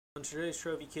On today's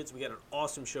Trophy Kids, we got an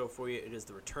awesome show for you. It is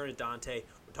the return of Dante.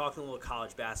 We're talking a little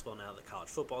college basketball now that college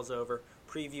football's over,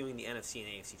 previewing the NFC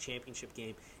and AFC Championship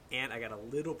game, and I got a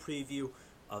little preview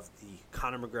of the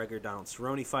Conor McGregor-Donald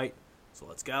Cerrone fight. So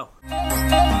let's go.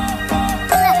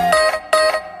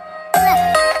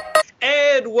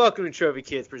 And welcome to Trophy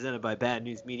Kids, presented by Bad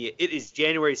News Media. It is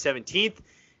January 17th,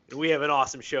 and we have an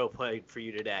awesome show planned for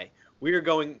you today. We are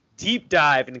going deep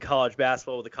dive into college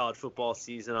basketball with the college football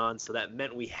season on, so that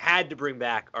meant we had to bring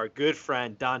back our good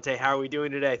friend, Dante. How are we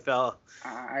doing today, fella?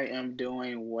 I am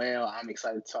doing well. I'm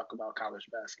excited to talk about college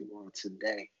basketball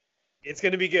today. It's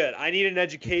going to be good. I need an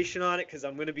education on it because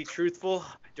I'm going to be truthful.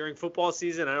 During football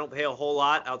season, I don't pay a whole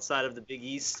lot outside of the Big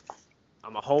East.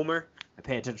 I'm a homer. I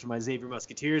pay attention to my Xavier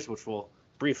Musketeers, which we'll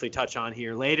briefly touch on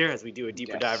here later as we do a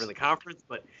deeper dive in the conference.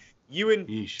 But you and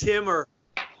Tim are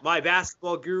my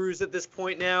basketball gurus at this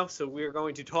point now, so we're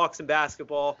going to talk some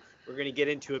basketball. We're going to get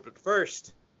into it, but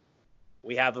first,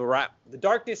 we have the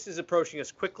darkness is approaching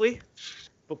us quickly.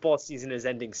 Football season is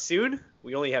ending soon.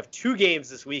 We only have 2 games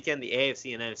this weekend, the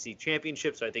AFC and NFC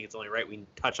Championship, so I think it's only right we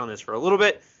touch on this for a little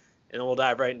bit, and then we'll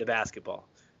dive right into basketball.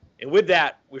 And with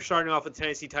that, we're starting off with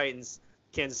Tennessee Titans,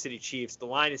 Kansas City Chiefs. The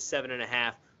line is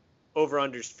 7.5,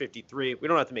 over-unders 53. We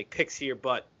don't have to make picks here,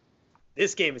 but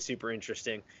this game is super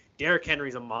interesting. Derrick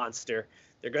Henry's a monster.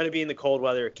 They're going to be in the cold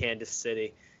weather at Kansas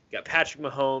City. You got Patrick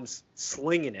Mahomes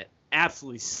slinging it,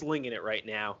 absolutely slinging it right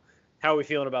now. How are we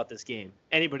feeling about this game?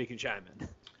 Anybody can chime in.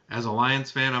 As a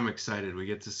Lions fan, I'm excited. We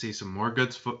get to see some more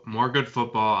good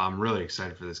football. I'm really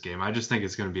excited for this game. I just think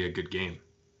it's going to be a good game.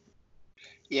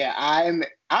 Yeah,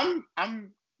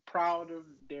 I'm proud of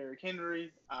Derrick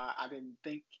Henry.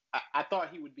 I thought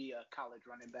he would be a college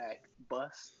running back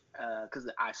bust because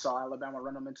I saw Alabama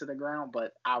run him into the ground,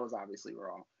 but I was obviously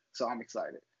wrong. So I'm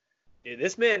excited. Yeah,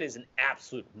 this man is an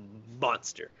absolute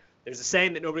monster. There's a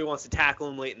saying that nobody wants to tackle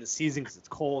him late in the season because it's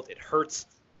cold, it hurts.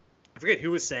 I forget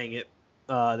who was saying it.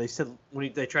 They said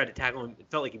when they tried to tackle him, it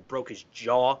felt like he broke his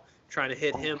jaw trying to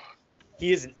hit him.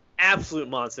 He is an absolute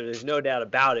monster. There's no doubt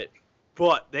about it.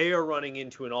 But they are running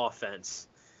into an offense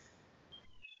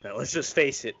that, let's just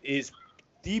face it, is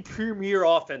the premier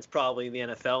offense probably in the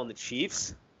NFL and the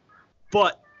Chiefs.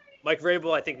 But Mike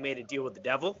Vrabel, I think, made a deal with the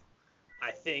devil.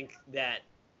 I think that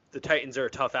the Titans are a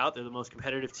tough out. They're the most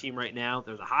competitive team right now.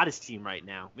 They're the hottest team right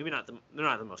now. Maybe not they're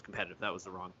not the most competitive. That was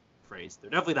the wrong phrase. They're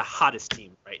definitely the hottest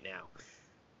team right now.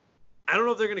 I don't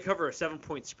know if they're going to cover a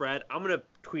 7-point spread. I'm going to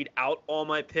tweet out all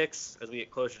my picks as we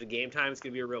get closer to game time. It's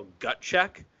going to be a real gut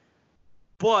check.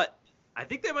 But I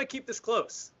think they might keep this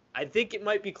close. I think it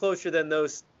might be closer than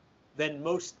most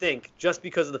think, just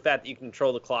because of the fact that you can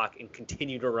control the clock and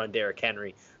continue to run Derrick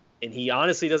Henry. And he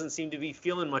honestly doesn't seem to be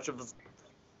feeling much of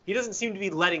he doesn't seem to be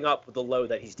letting up with the load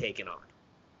that he's taken on.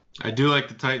 I do like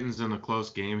the Titans in a close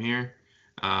game here,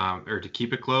 or to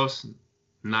keep it close,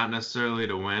 not necessarily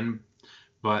to win.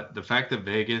 But the fact that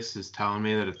Vegas is telling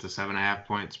me that it's a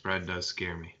 7.5-point spread does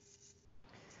scare me.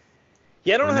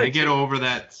 Yeah, I don't know when they get over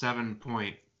that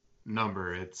 7-point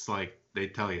number, it's like they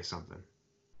tell you something.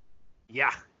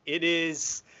 Yeah, it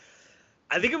is.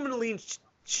 I think I'm going to lean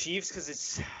Chiefs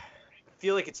because I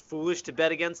feel like it's foolish to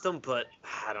bet against them, but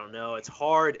I don't know. It's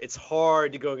hard. It's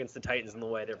hard to go against the Titans in the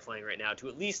way they're playing right now to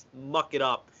at least muck it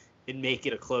up and make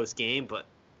it a close game. But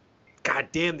God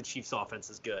damn, the Chiefs'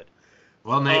 offense is good.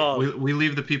 Well, Nate, we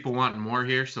leave the people wanting more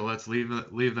here, so let's leave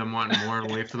them wanting more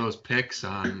and wait for those picks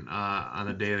on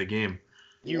the day of the game.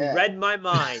 You read my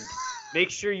mind.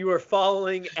 Make sure you are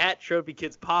following at Trophy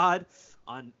Kids Pod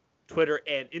on Twitter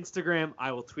and Instagram.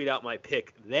 I will tweet out my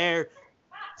pick there.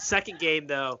 Second game,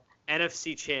 though,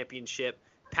 NFC Championship,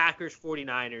 Packers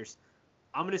 49ers.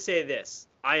 I'm going to say this.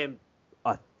 I am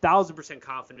 1,000%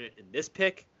 confident in this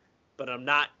pick, but I'm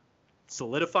not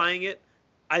solidifying it.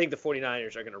 I think the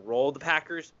 49ers are going to roll the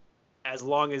Packers as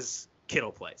long as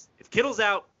Kittle plays. If Kittle's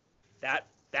out, that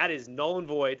is null and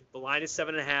void. The line is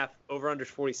 7.5, over-under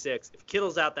 46. If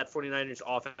Kittle's out, that 49ers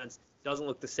offense doesn't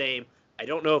look the same. I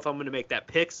don't know if I'm going to make that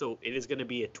pick, so it is going to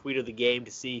be a tweet of the game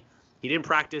to see. He didn't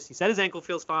practice. He said his ankle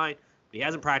feels fine, but he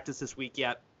hasn't practiced this week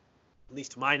yet, at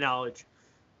least to my knowledge.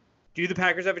 Do the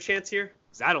Packers have a chance here?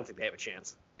 Because I don't think they have a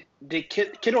chance.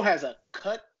 Kittle has a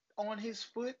cut on his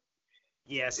foot?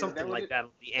 Yeah, something like that,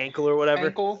 the ankle or whatever.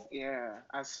 Ankle? Yeah,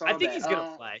 I saw that. I think he's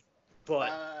going to play, but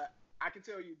I can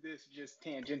tell you this just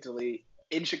tangentially.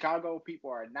 In Chicago, people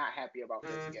are not happy about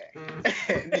this game.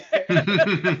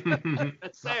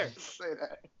 That's fair. Say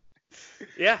that.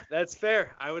 Yeah, that's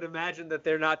fair. I would imagine that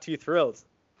they're not too thrilled,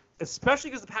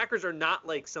 especially because the Packers are not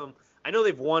like some. I know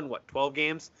they've won 12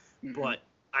 games, but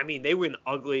I mean they win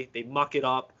ugly. They muck it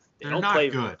up. They They're don't not play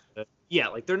good. Yeah,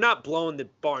 like they're not blowing the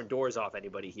barn doors off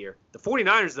anybody here. The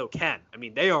 49ers, though, can. I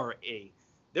mean,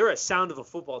 they're as sound of a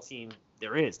football team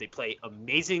there is. They play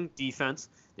amazing defense.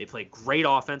 They play great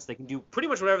offense. They can do pretty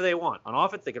much whatever they want. On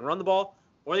offense, they can run the ball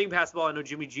or they can pass the ball. I know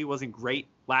Jimmy G wasn't great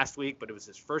last week, but it was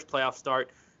his first playoff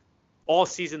start. All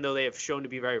season, though, they have shown to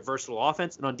be very versatile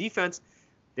offense. And on defense,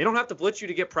 they don't have to blitz you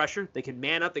to get pressure. They can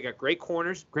man up. They got great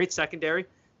corners, great secondary.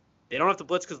 They don't have to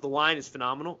blitz because the line is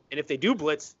phenomenal. And if they do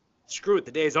blitz, screw it,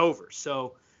 the day's over.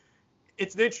 So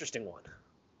it's an interesting one.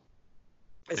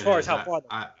 As far as how far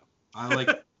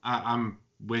I'm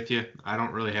with you. I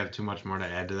don't really have too much more to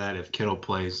add to that. If Kittle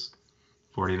plays,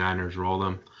 49ers roll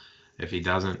them. If he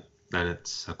doesn't, then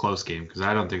it's a close game because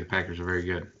I don't think the Packers are very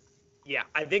good. Yeah,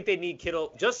 I think they need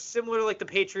Kittle. Just similar to like the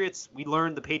Patriots, we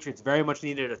learned the Patriots very much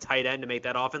needed a tight end to make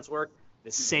that offense work.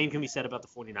 The same can be said about the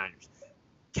 49ers.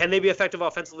 Can they be effective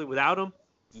offensively without him?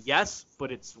 Yes,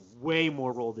 but it's way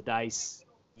more roll the dice.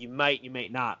 You might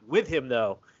not. With him,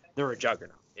 though, they're a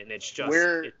juggernaut, and it's just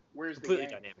where's completely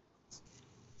the game? dynamic.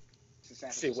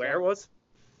 See where it was?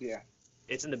 Yeah.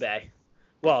 It's in the Bay.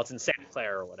 Well, it's in Santa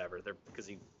Clara or whatever. Because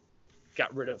he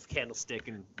got rid of Candlestick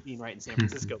and being right in San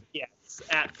Francisco. Yeah, it's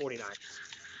at 49.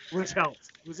 Which helps.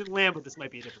 If it was in Lambeau, this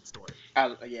might be a different story.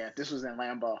 Yeah, this was in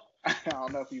Lambeau. I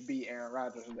don't know if you beat Aaron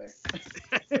Rodgers today.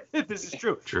 This is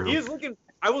true. True. He is looking.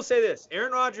 I will say this: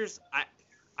 Aaron Rodgers.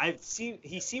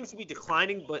 He seems to be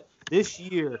declining, but this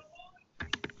year,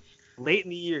 late in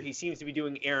the year, he seems to be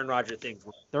doing Aaron Rodgers things.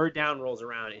 When third down rolls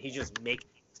around, and he just makes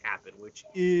things happen, which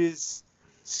is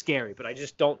scary. But I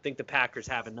just don't think the Packers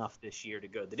have enough this year to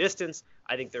go the distance.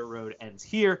 I think their road ends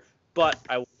here. But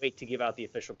I will wait to give out the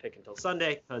official pick until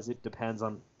Sunday because it depends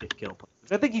on if Kittle plays.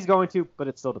 Which I think he's going to, but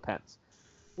it still depends.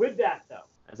 With that, though,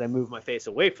 as I move my face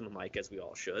away from the mic, as we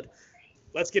all should,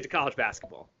 let's get to college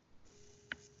basketball.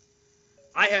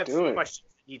 I have some questions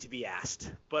that need to be asked,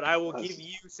 but I will give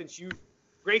you, since you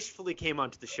gracefully came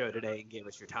onto the show today and gave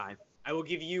us your time, I will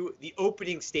give you the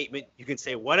opening statement. You can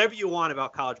say whatever you want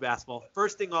about college basketball.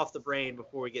 First thing off the brain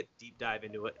before we get deep dive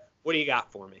into it. What do you got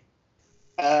for me?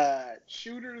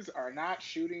 Shooters are not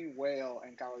shooting well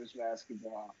in college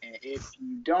basketball, and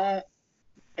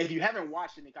if you haven't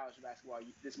watched any college basketball,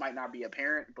 this might not be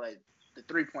apparent, but the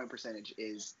 3-point percentage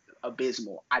is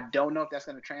abysmal. I don't know if that's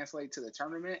going to translate to the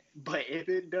tournament, but if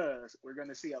it does, we're going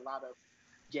to see a lot of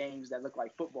games that look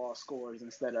like football scores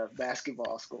instead of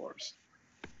basketball scores.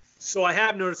 So I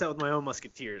have noticed that with my own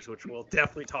Musketeers, which we'll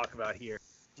definitely talk about here.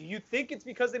 Do you think it's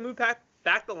because they moved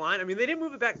back the line? I mean, they didn't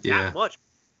move it back that much.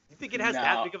 You think it has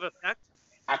that big of an effect?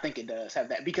 I think it does have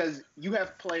that because you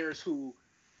have players who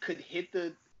could hit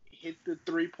the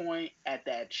 3-point at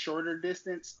that shorter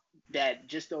distance that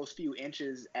just those few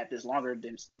inches at this longer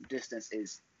distance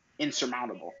is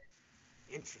insurmountable.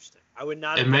 Interesting. I would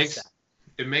not have guessed that.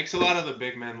 It makes a lot of the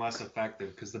big men less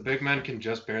effective because the big men can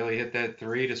just barely hit that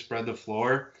 3 to spread the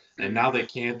floor, and now they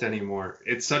can't anymore.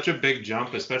 It's such a big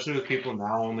jump, especially with people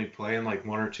now only playing like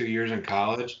 1 or 2 years in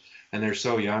college, and they're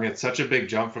so young. It's such a big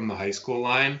jump from the high school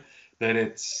line that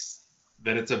it's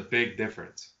a big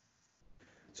difference.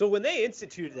 So when they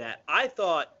instituted that, I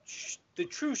thought the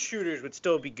true shooters would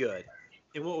still be good.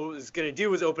 And what it was going to do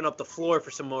was open up the floor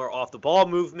for some more off-the-ball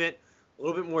movement, a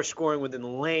little bit more scoring within the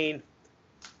lane.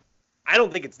 I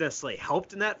don't think it's necessarily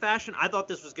helped in that fashion. I thought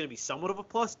this was going to be somewhat of a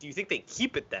plus. Do you think they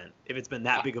keep it then if it's been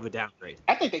that big of a downgrade?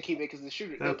 I think they keep it because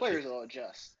the players will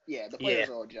adjust. Yeah, the players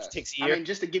will adjust. It takes a year. I mean,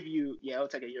 just to give you, it'll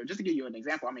take a year. Just to give you an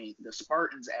example, I mean, the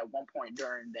Spartans at one point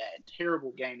during that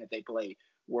terrible game that they played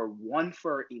were 1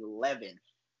 for 11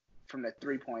 from the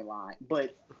 3-point line,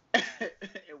 but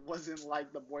it wasn't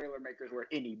like the Boilermakers were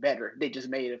any better. They just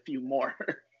made a few more.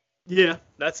 Yeah,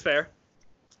 that's fair.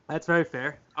 That's very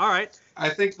fair. All right. I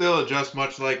think they'll adjust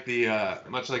much like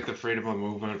the freedom of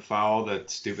movement foul, that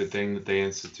stupid thing that they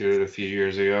instituted a few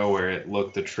years ago where it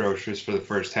looked atrocious for the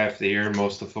first half of the year.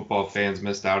 Most of the football fans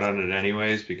missed out on it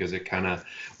anyways because it kind of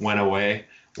went away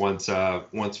once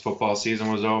football season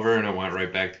was over and it went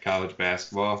right back to college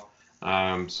basketball.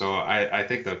 So I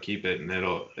think they'll keep it and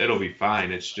it'll be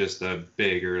fine. It's just a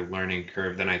bigger learning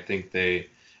curve than I think they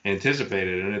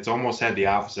anticipated, and it's almost had the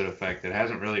opposite effect. It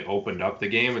hasn't really opened up the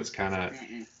game. It's kind of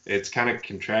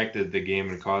contracted the game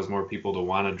and caused more people to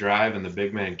want to drive, and the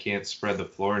big man can't spread the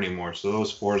floor anymore. So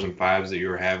those 4s and 5s that you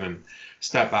were having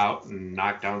step out and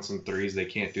knock down some 3s, they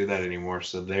can't do that anymore.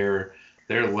 So they're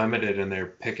limited in their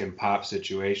pick and pop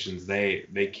situations.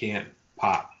 They can't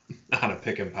pop on a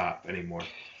pick and pop anymore.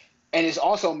 And it's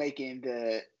also making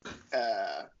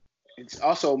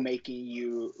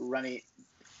running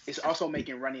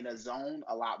a zone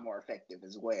a lot more effective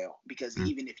as well, because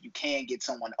even if you can get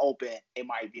someone open, it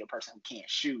might be a person who can't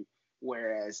shoot.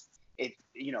 Whereas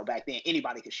back then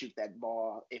anybody could shoot that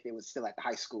ball if it was still at the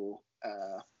high school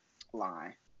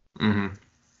line. Mm-hmm.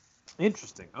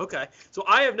 Interesting. Okay. So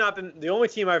I have not been the only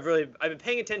team I've been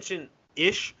paying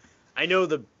attention-ish. I know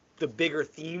the bigger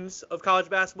themes of college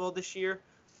basketball this year.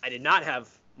 I did not have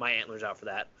my antlers out for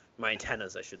that. My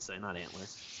antennas, I should say, not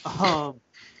antlers.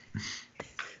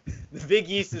 The Big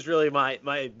East is really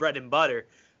my bread and butter.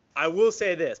 I will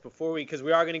say this because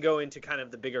we are going to go into kind of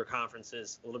the bigger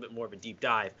conferences, a little bit more of a deep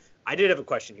dive. I did have a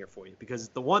question here for you because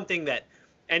the one thing that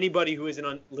anybody who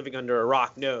isn't living under a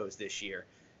rock knows this year,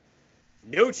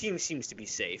 no team seems to be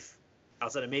safe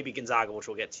outside of maybe Gonzaga, which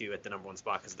we'll get to at the number one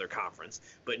spot because of their conference.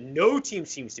 But no team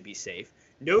seems to be safe.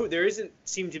 No, there isn't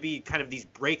seem to be kind of these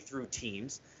breakthrough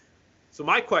teams. So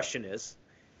my question is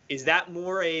that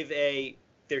more of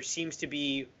there seems to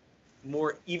be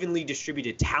more evenly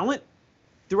distributed talent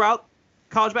throughout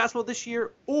college basketball this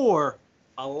year, or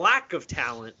a lack of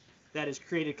talent that has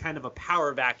created kind of a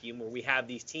power vacuum where we have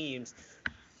these teams,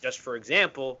 just for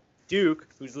example, Duke,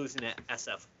 who's losing to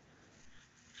SF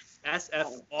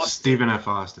Austin. Stephen F.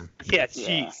 Austin. Yeah,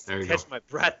 jeez. There you Catch go. my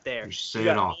breath there. You say You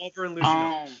got it all. Auburn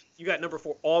losing. You got number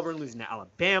 4 Auburn losing to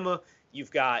Alabama.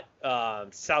 You've got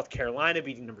South Carolina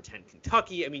beating number 10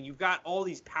 Kentucky. I mean, you've got all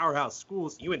these powerhouse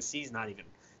schools. UNC's not even.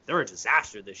 They're a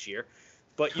disaster this year.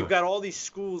 But you've got all these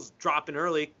schools dropping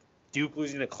early. Duke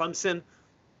losing to Clemson.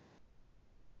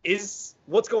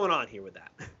 What's going on here with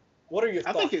that? What are your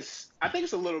thoughts? I think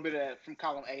it's a little bit from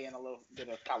column A and a little bit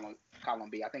of column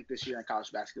B. I think this year in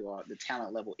college basketball, the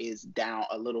talent level is down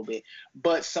a little bit,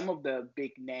 but some of the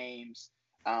big names,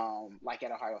 like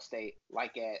at Ohio State,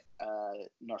 like at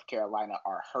North Carolina,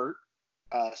 are hurt.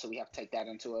 So we have to take that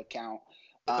into account.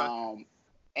 Okay.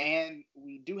 And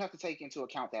we do have to take into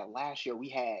account that last year we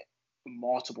had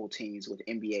multiple teams with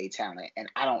NBA talent, and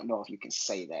I don't know if you can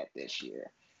say that this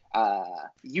year.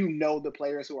 The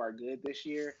players who are good this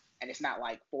year, and it's not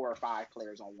like 4 or 5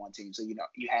 players on one team. So, you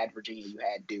had Virginia, you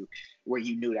had Duke, where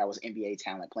you knew that was NBA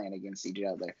talent playing against each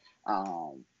other.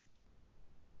 I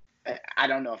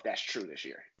don't know if that's true this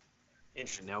year.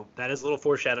 Interesting. Now, that is a little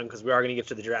foreshadowing because we are going to get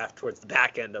to the draft towards the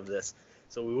back end of this.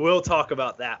 So we will talk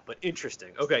about that, but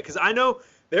interesting. Okay, because I know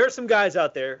there are some guys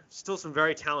out there, still some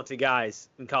very talented guys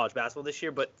in college basketball this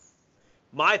year, but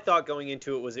my thought going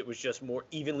into it was just more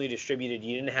evenly distributed.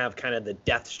 You didn't have kind of the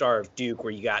Death Star of Duke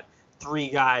where you got 3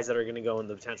 guys that are going to go in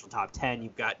the potential top 10.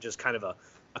 You've got just kind of a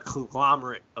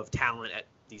conglomerate of talent at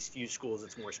these few schools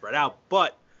that's more spread out.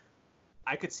 But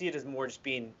I could see it as more just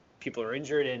being people are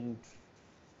injured and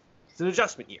it's an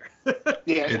adjustment year.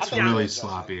 Yeah, It's really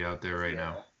sloppy out there right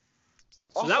now.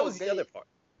 So Also, that was the other part.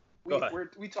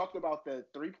 We talked about the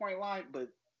 3-point line, but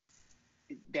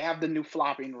they have the new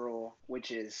flopping rule,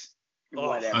 which is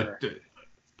whatever.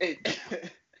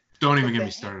 Don't even get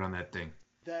me started on that thing.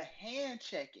 The hand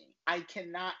checking, I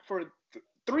cannot. For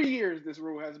 3 years, this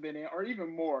rule has been in, or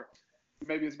even more.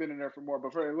 Maybe it's been in there for more,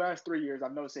 but for the last 3 years,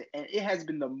 I've noticed it, and it has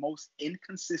been the most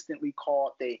inconsistently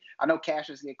called thing. I know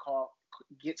Cassius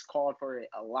gets called for it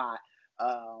a lot,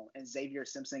 and Xavier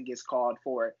Simpson gets called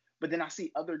for it. But then I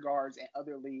see other guards in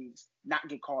other leagues not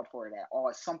get called for it at all.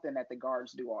 It's something that the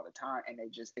guards do all the time, and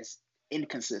it's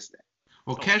inconsistent.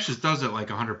 Well, Cassius does it like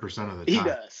 100% of the time. He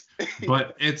does.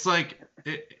 But it's like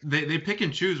they pick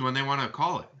and choose when they want to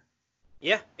call it.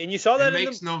 Yeah, and you saw that it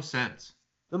makes no sense.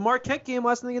 The Marquette game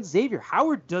last night against Xavier.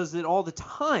 Howard does it all the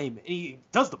time, and he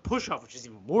does the push-off, which is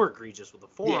even more egregious with the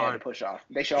forearm. Yeah, the push-off.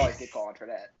 They should always get called for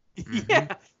that. Yeah,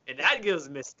 and that gives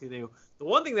missed to. The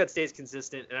one thing that stays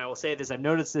consistent, and I will say this, I've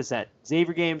noticed this at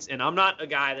Xavier games, and I'm not a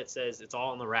guy that says it's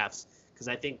all on the refs, because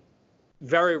I think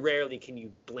very rarely can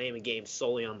you blame a game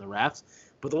solely on the refs.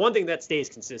 But the one thing that stays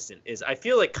consistent is I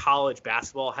feel like college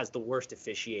basketball has the worst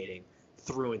officiating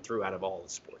through and through out of all the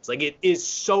sports. Like, it is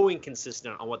so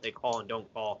inconsistent on what they call and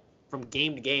don't call from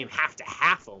game to game, half to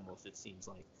half almost, it seems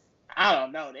like. I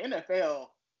don't know. The NFL...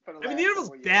 the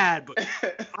NFL's bad, but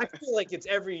I feel like it's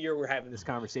every year we're having this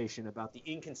conversation about the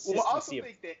inconsistency. Well, I also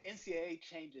think that NCAA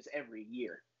changes every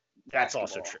year. That's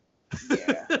also true.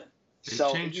 Yeah. They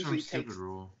changed some stupid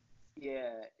rule.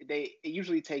 Yeah, it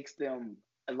usually takes them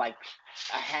like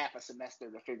half a season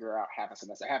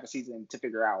to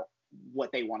figure out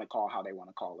what they want to call, how they want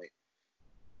to call it.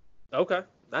 Okay,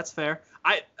 that's fair.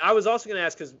 I was also going to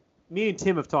ask, because me and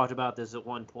Tim have talked about this at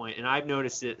one point, and I've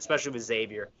noticed it, especially with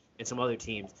Xavier and some other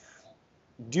teams.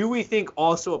 Do we think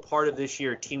also a part of this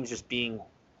year, teams just being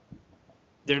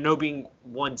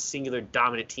one singular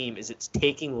dominant team, is it's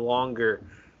taking longer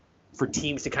for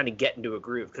teams to kind of get into a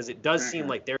groove? Because it does seem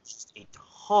like there's just a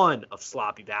ton of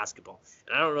sloppy basketball.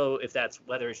 And I don't know if that's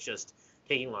whether it's just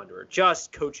taking longer to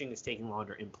adjust, coaching is taking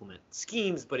longer to implement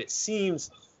schemes, but it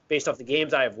seems based off the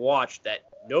games I have watched, that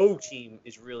no team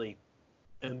is really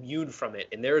immune from it,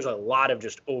 and there's a lot of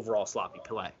just overall sloppy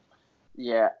play.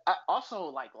 Yeah. Also,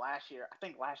 like last year, I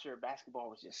think last year basketball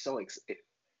was just so,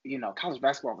 college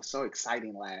basketball was so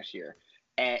exciting last year,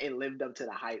 and it lived up to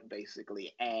the hype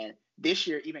basically. And this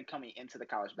year, even coming into the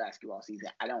college basketball season,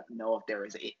 I don't know if there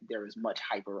is much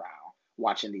hype around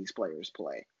watching these players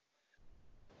play.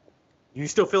 You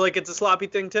still feel like it's a sloppy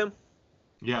thing, Tim?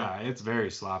 Yeah, it's very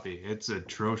sloppy. It's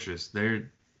atrocious. They're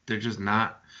just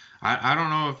not. I don't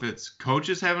know if it's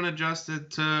coaches haven't adjusted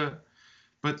to,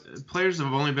 but players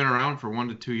have only been around for 1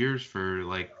 to 2 years for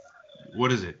like,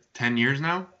 what is it, 10 years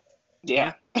now?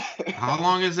 Yeah. How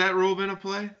long has that rule been in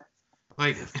play?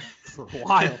 Like For a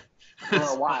while. For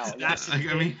a while. Yeah.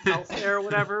 I mean, healthcare or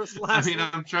whatever was the last.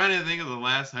 I'm trying to think of the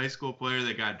last high school player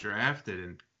that got drafted,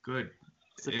 and good.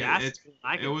 Sebastian,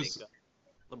 think of.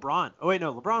 LeBron. Oh wait,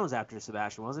 no, LeBron was after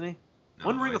Sebastian, wasn't he? No,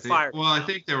 One Ring of Fire. Well, I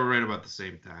think they were right about the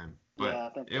same time, but Yeah, I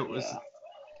think it was.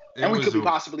 Yeah. And we could be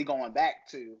possibly going back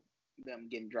to them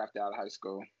getting drafted out of high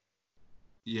school.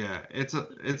 Yeah, it's a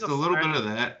little bit of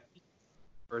that.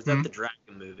 Or is that the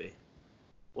Dragon movie?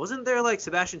 Wasn't there like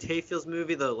Sebastian Hayfield's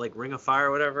movie, the like Ring of Fire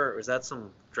or whatever? Or is that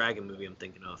some Dragon movie I'm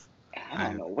thinking of? I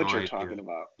don't know what you're talking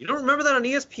about. You don't remember that on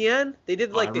ESPN? They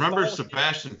did like. I remember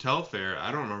Sebastian Telfair.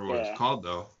 I don't remember what it's called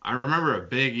though. I remember a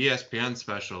big ESPN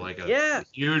special, like a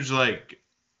huge like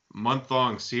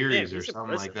month-long series or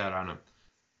something like that on him.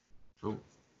 Oh,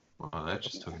 wow, that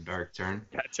just took a dark turn.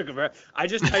 Yeah, it took a very. I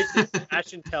just typed in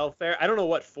Sebastian Telfair. I don't know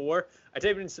what for. I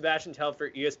typed in Sebastian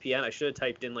Telfair ESPN. I should have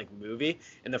typed in like movie,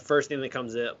 and the first thing that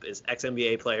comes up is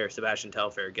ex-NBA player Sebastian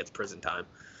Telfair gets prison time.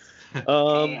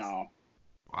 Damn.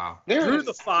 Wow. Through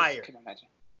the Fire.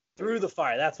 Through the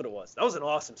Fire. That's what it was. That was an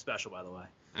awesome special, by the way.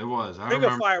 It was. Ring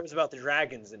of Fire was about the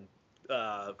dragons and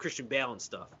Christian Bale and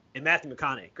stuff. And Matthew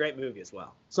McConaughey. Great movie as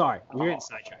well. Sorry, we're getting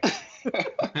sidetracked.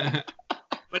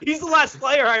 But he's the last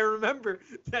player I remember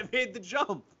that made the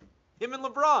jump. Him and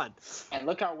LeBron. And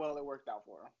look how well it worked out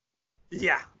for him.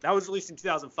 Yeah, that was released in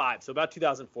 2005, so about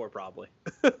 2004 probably.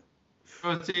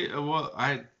 Well,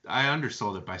 I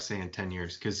undersold it by saying 10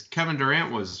 years because Kevin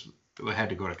Durant had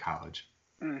to go to college.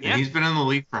 Mm-hmm. And he's been in the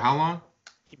league for how long?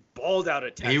 He balled out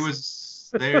at Texas. He was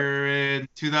there in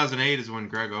 2008 is when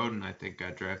Greg Oden, I think,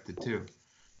 got drafted too.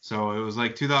 So it was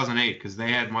like 2008 because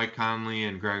they had Mike Conley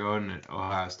and Greg Oden at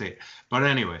Ohio State. But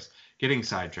anyways, getting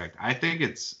sidetracked. I think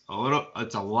it's a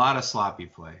lot of sloppy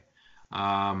play.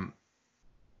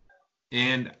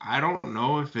 And I don't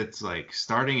know if it's like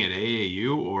starting at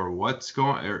AAU or what's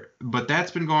but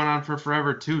that's been going on for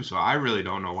forever too. So I really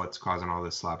don't know what's causing all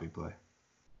this sloppy play.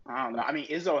 I don't know. I mean,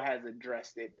 Izzo has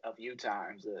addressed it a few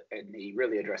times, and he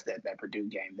really addressed that Purdue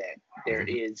game that there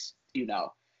is,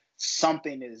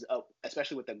 something is up,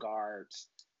 especially with the guards,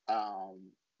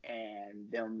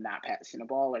 and them not passing the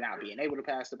ball or not being able to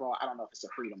pass the ball. I don't know if it's a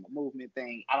freedom of movement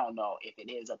thing. I don't know if it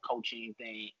is a coaching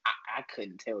thing. I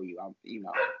couldn't tell you.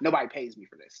 Nobody pays me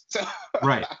for this. So.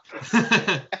 Right.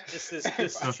 This is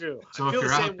true. So if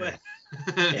you're out there.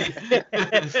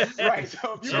 Right.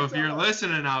 So if you're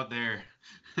listening out there.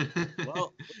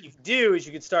 Well, what you can do is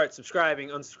you can start subscribing,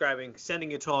 unsubscribing,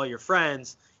 sending it to all your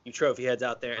friends, you trophy heads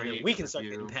out there, and then we can start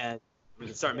getting paid. We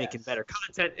can start making better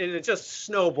content, and it just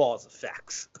snowballs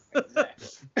effects.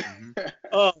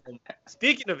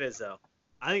 Speaking of Izzo,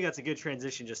 I think that's a good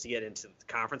transition just to get into the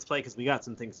conference play because we got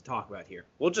some things to talk about here.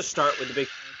 We'll just start with the Big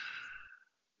Ten.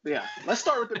 Yeah, let's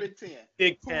start with the Big Ten.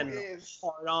 Big Ten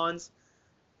hard-ons.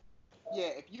 Yeah,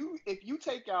 if you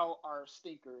take out our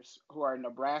stinkers who are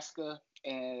Nebraska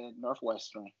and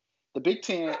Northwestern, the Big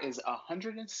Ten is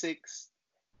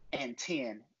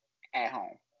 106-10 at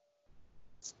home.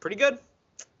 It's pretty good.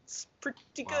 It's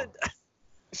pretty good.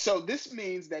 So this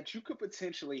means that you could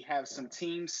potentially have some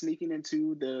teams sneaking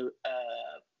into the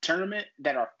tournament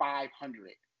that are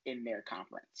 500 in their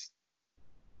conference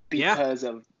because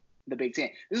of the Big Ten.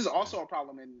 This is also a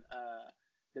problem in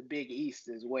the Big East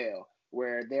as well,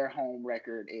 where their home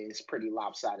record is pretty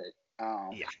lopsided.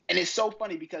 And it's so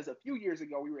funny because a few years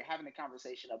ago, we were having a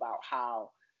conversation about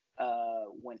how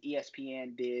when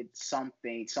ESPN did some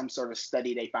sort of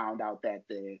study, they found out that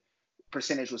the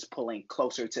percentage was pulling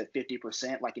closer to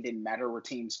 50%. Like it didn't matter where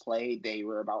teams played, they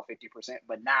were about 50%.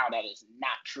 But now that is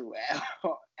not true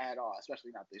at all,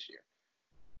 especially not this year.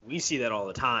 We see that all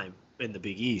the time in the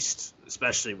Big East,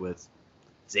 especially with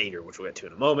Xavier, which we'll get to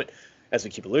in a moment, as we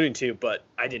keep alluding to. But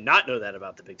I did not know that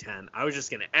about the Big Ten. I was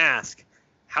just going to ask,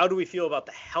 how do we feel about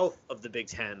the health of the Big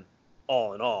Ten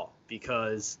all in all?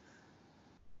 Because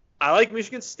I like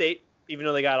Michigan State, even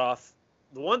though they got off.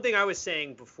 The one thing I was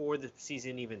saying before the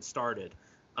season even started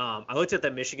I looked at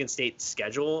that Michigan State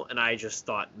schedule, and I just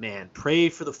thought, man, pray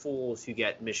for the fools who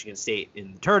get Michigan State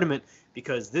in the tournament,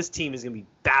 because this team is going to be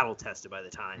battle-tested by the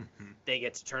time they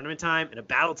get to tournament time, and a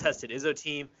battle-tested Izzo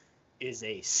team is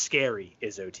a scary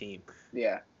Izzo team.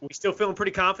 Yeah. We still feeling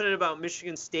pretty confident about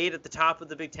Michigan State at the top of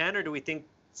the Big Ten, or do we think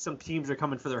some teams are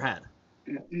coming for their head?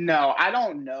 No, I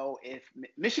don't know if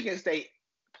Michigan State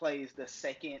plays the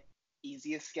second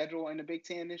easiest schedule in the Big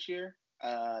Ten this year.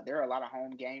 There are a lot of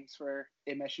home games for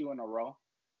MSU in a row.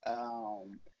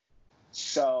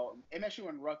 So MSU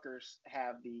and Rutgers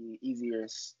have the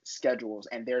easiest schedules,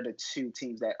 and they're the two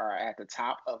teams that are at the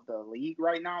top of the league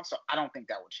right now. So I don't think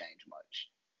that would change much.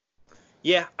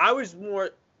 Yeah, I was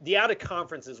more – the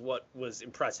out-of-conference is what was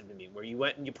impressive to me, where you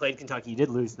went and you played Kentucky. You did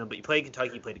lose them, but you played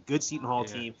Kentucky. You played a good Seton Hall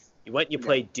team. You went and you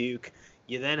played Duke.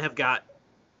 You then have got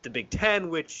the Big Ten,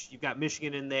 which you've got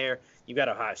Michigan in there. You've got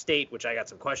Ohio State, which I got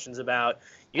some questions about.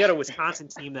 You got a Wisconsin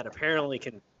team that apparently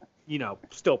can,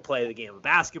 still play the game of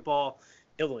basketball.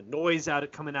 Illinois is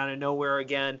coming out of nowhere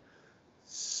again.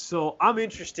 So I'm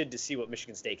interested to see what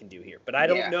Michigan State can do here. But I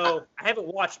don't know. I haven't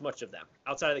watched much of them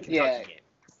outside of the Kentucky game.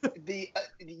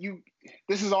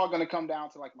 This is all going to come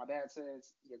down to, like my dad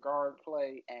says, your guard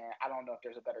play, and I don't know if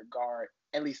there's a better guard,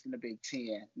 at least in the Big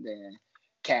Ten, than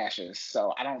Cassius.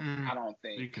 So I don't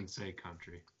think you can say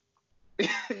country.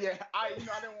 Yeah, I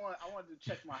wanted to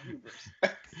check my hubris.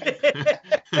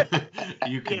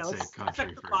 You can say country.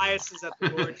 Check the biases at the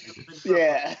door.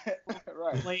 Yeah,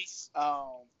 right. Place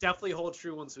definitely hold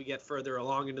true once we get further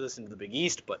along into the Big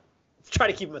East, but try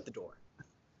to keep them at the door.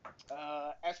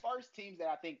 As far as teams that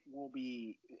I think will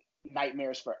be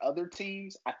nightmares for other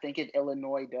teams, I think if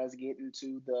Illinois does get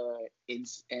into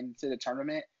the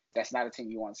tournament, that's not a team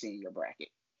you want to see in your bracket.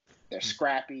 They're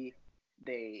scrappy.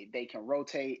 They can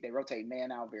rotate. They rotate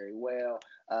man out very well.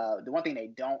 The one thing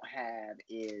they don't have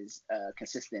is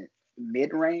consistent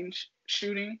mid-range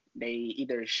shooting. They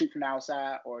either shoot from the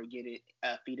outside or get it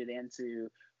feed it into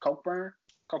Cockburn.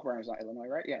 Cockburn is on Illinois,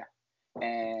 right? Yeah.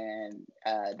 And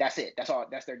that's it. That's all.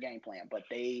 That's their game plan. But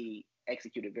they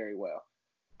executed very well.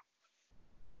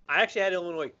 I actually had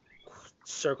Illinois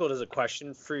circled as a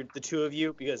question for the two of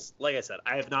you because, like I said,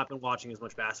 I have not been watching as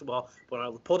much basketball. But when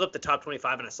I pulled up the top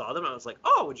 25 and I saw them, I was like,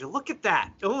 oh, would you look at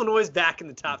that? Illinois is back in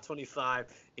the top 25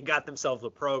 and got themselves a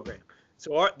program.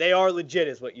 So they are legit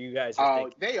is what you guys are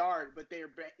thinking. They are, but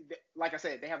like I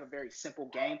said, they have a very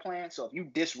simple game plan. So if you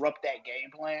disrupt that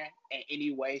game plan in any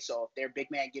way, so if their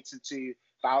big man gets into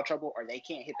foul trouble or they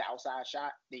can't hit the outside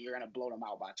shot, then you're going to blow them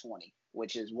out by 20,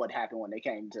 which is what happened when they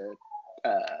came to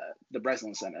the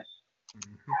Breslin Center.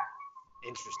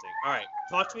 Interesting. All right.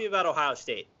 Talk to me about Ohio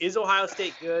State. Is Ohio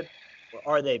State good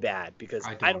or are they bad? Because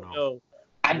I don't know.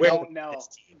 I don't know.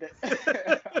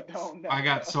 I don't know. I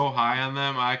got so high on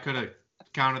them. I could have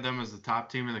counted them as the top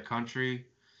team in the country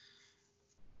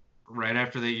right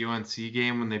after the UNC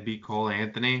game when they beat Cole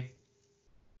Anthony.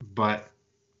 But,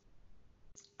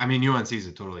 I mean, UNC is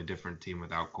a totally different team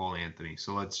without Cole Anthony.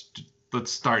 So let's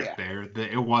start there.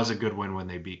 It was a good win when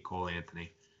they beat Cole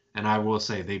Anthony. And I will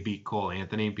say they beat Cole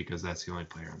Anthony because that's the only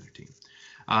player on their team.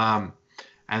 And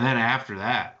then after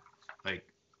that,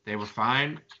 they were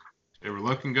fine. They were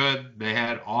looking good. They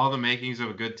had all the makings of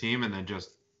a good team and then just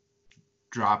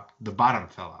dropped. The bottom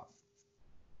fell out.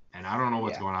 And I don't know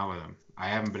what's going on with them. I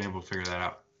haven't been able to figure that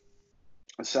out.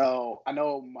 So I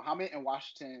know Muhammad and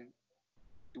Washington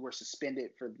were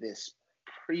suspended for this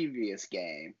previous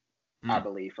game, I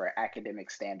believe, for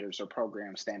academic standards or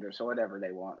program standards or whatever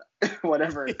they want,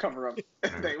 whatever cover up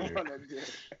they want to do.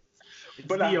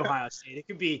 But Ohio State, it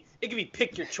could be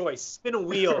pick your choice, spin a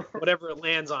wheel, whatever it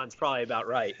lands on is probably about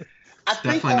right. I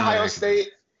think Ohio State.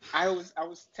 I was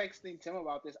texting Tim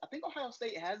about this. I think Ohio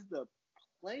State has the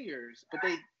players, but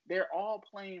they're all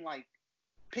playing like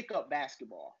pickup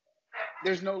basketball.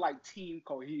 There's no team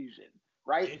cohesion,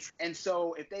 right? And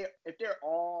so if they're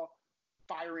all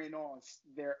firing on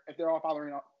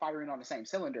the same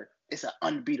cylinder, it's an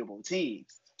unbeatable team.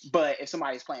 But if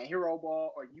somebody's playing hero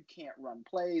ball or you can't run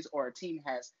plays or a team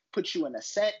has put you in a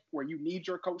set where you need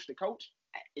your coach to coach,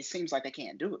 it seems like they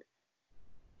can't do it.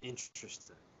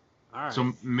 Interesting. All right.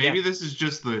 So maybe this is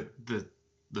just the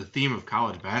theme of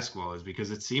college basketball is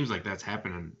because it seems like that's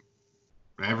happening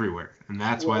everywhere, and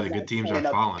that's why the good teams are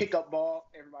falling. Pickup ball,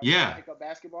 everybody. Pickup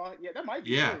basketball. Yeah, that might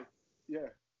be true.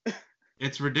 Yeah.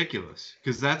 It's ridiculous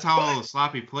because that's how all the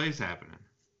sloppy plays happening.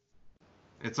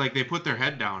 It's like they put their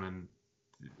head down and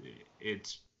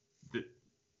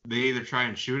they either try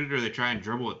and shoot it or they try and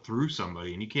dribble it through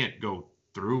somebody, and you can't go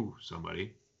through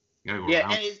somebody. You gotta go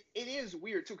around. And it is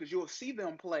weird too because you'll see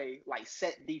them play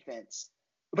set defense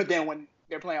But then when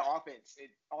they're playing offense,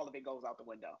 all of it goes out the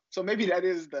window. So maybe that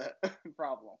is the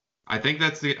problem. I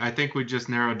think we just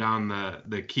narrowed down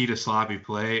the key to sloppy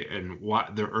play and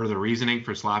the reasoning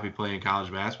for sloppy play in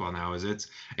college basketball now is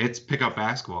it's pickup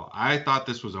basketball. I thought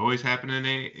this was always happening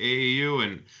in AAU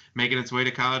and making its way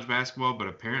to college basketball, but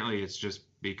apparently it's just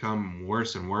become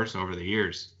worse and worse over the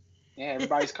years. Yeah,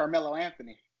 everybody's Carmelo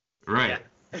Anthony. Right.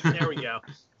 Yeah. There we go.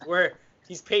 Where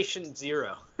he's patient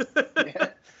zero. Yeah.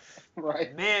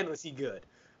 Right. Man, was he good.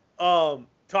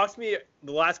 Talk to me.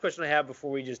 The last question I have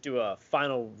before we just do a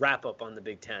final wrap up on the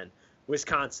Big Ten.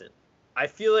 Wisconsin. I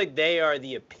feel like they are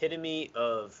the epitome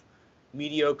of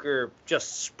mediocre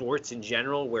just sports in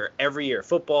general, where every year,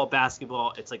 football,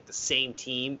 basketball, it's like the same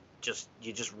team.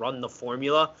 You just run the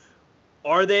formula.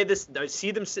 Are they this? I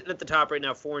see them sitting at the top right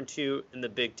now, 4-2 in the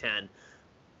Big Ten.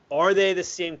 Are they the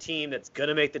same team that's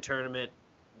gonna make the tournament?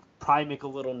 Probably make a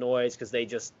little noise because they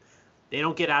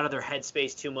don't get out of their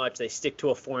headspace too much. They stick to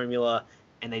a formula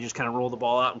and they just kind of roll the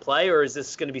ball out and play, or is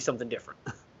this going to be something different?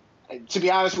 To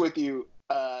be honest with you,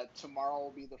 tomorrow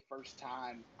will be the first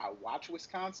time I watch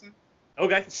Wisconsin.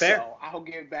 Okay, fair. So I'll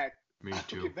get back. Me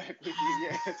too. I'll get back with you.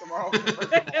 Yeah, tomorrow. Will be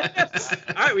the first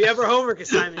time. All right, we have our homework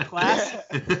assignment, class.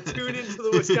 Tune into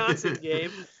the Wisconsin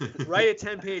game. Write a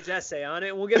 10-page essay on it,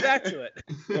 and we'll get back to it.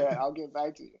 Yeah, I'll get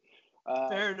back to you.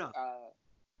 Fair enough.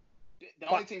 The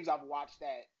only teams I've watched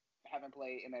that haven't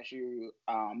played MSU,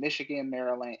 Michigan,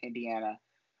 Maryland, Indiana.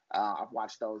 I've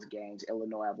watched those games.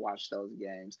 Illinois, I've watched those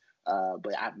games.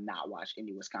 But I've not watched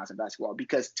any Wisconsin basketball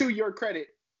because, to your credit,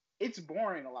 it's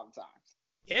boring a lot of times.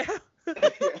 Yeah.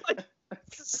 Like,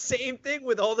 it's the same thing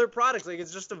with all their products. Like,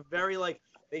 it's just a very,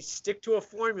 they stick to a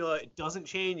formula. It doesn't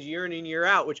change year in and year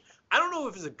out, which I don't know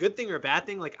if it's a good thing or a bad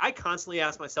thing. Like, I constantly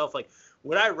ask myself,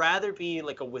 would I rather be,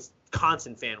 like, a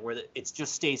Wisconsin fan where it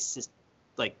just stays,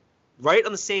 right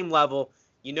on the same level?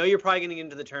 You know you're probably going to get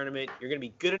into the tournament. You're going to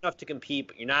be good enough to compete,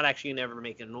 but you're not actually going to ever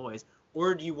make a noise.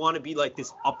 Or do you want to be like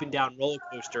this up and down roller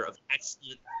coaster of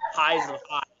excellent highs of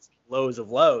highs, lows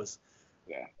of lows?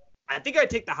 Yeah. I think I'd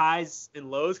take the highs and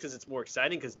lows because it's more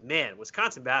exciting because, man,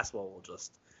 Wisconsin basketball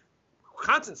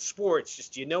Wisconsin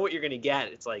sports, you know what you're going to get.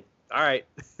 It's like, all right,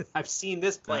 I've seen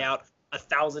this play out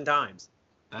 1,000 times.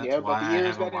 That's why I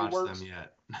haven't watched them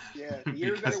yet. Yeah, the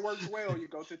years that it works well, you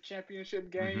go to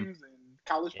championship games and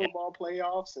college football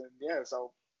playoffs, and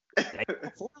so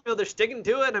they're sticking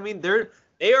to it. I mean,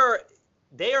 they are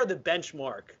the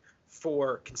benchmark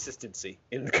for consistency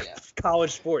in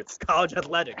college sports, college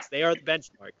athletics. They are the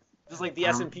benchmark. Just like the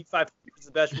S&P 500 is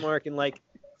the benchmark in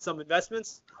some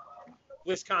investments.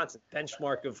 Wisconsin,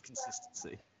 benchmark of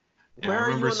consistency. Yeah, I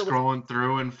remember scrolling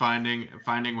through and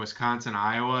finding Wisconsin,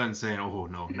 Iowa, and saying, "Oh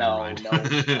no, never mind." No,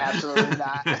 absolutely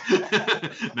not.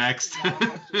 Next.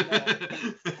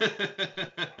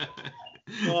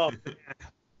 Oh,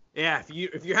 yeah.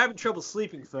 If you're having trouble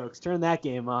sleeping, folks, turn that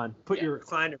game on. Put your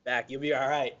recliner back. You'll be all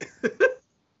right.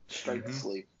 Straight to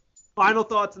sleep. Final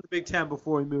thoughts on the Big Ten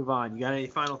before we move on. You got any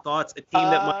final thoughts? A team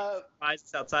that might surprise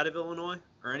us outside of Illinois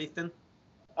or anything?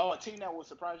 Oh, a team that will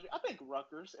surprise you? I think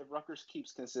Rutgers. If Rutgers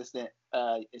keeps consistent,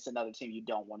 it's another team you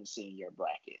don't want to see in your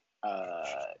bracket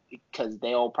because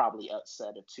they'll probably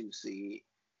upset a 2 seed.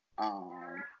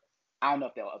 I don't know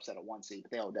if they'll upset a 1 seed,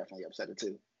 but they'll definitely upset a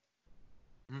 2.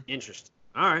 Interesting.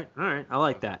 All right. I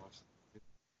like that.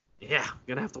 Yeah, I'm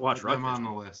going to have to watch Rutgers. I'm on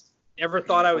the list. Never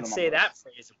thought I would say that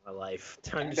phrase in my life.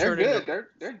 They're good.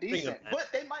 They're decent. But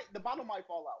the bottom might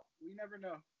fall out. We never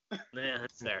know. Yeah,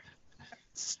 that's fair.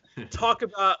 Talk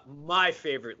about my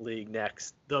favorite league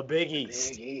next, the Big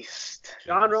East. Big East.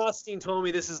 John Rothstein told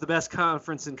me this is the best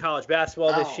conference in college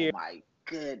basketball this year. Oh, my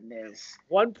goodness.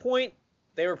 One point,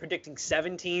 they were predicting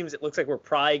 7 teams. It looks like we're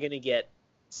probably going to get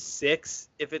 6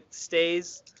 if it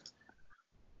stays.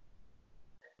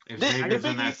 If Xavier's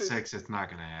in that 6, it's not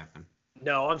going to happen.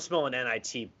 No, I'm smelling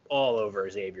NIT all over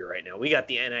Xavier right now. We got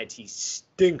the NIT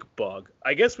stink bug.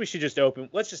 I guess we should just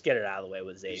let's just get it out of the way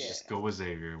with Xavier. Just go with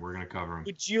Xavier. We're going to cover him.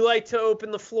 Would you like to open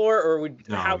the floor, or would...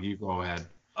 No, you go ahead.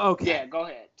 Okay. Yeah, go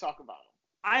ahead. Talk about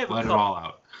him. Let it all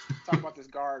out. Talk about this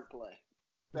guard play.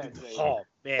 Oh,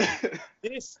 man.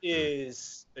 This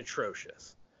is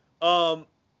atrocious. I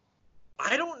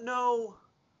don't know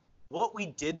what we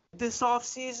did this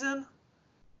offseason,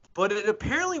 but it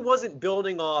apparently wasn't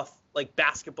building off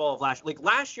basketball of last year.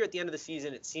 Last year at the end of the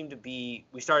season, it seemed to be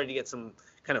we started to get some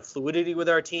kind of fluidity with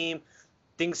our team.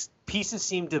 Pieces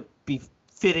seemed to be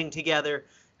fitting together.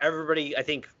 Everybody, I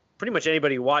think pretty much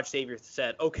anybody who watched Xavier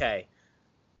said, okay,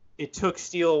 it took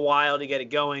Steele a while to get it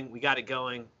going. We got it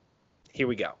going. Here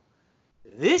we go.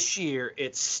 This year,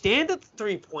 it's stand at the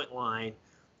 3-point line,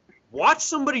 Watch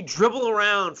somebody dribble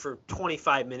around for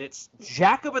 25 minutes,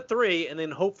 jack up a three, and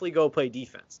then hopefully go play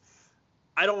defense.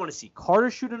 I don't want to see Carter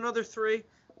shoot another three.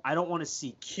 I don't want to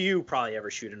see Q probably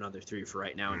ever shoot another three for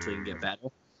right now until you can get better.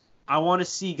 I want to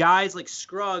see guys like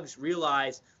Scruggs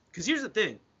realize, because here's the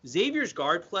thing, Xavier's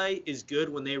guard play is good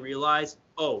when they realize,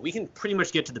 oh, we can pretty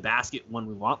much get to the basket when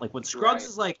we want. Like when Scruggs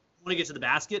is like, I want to get to the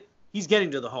basket, he's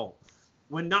getting to the hole.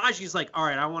 When Najee's like, all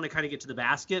right, I want to kind of get to the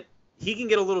basket, he can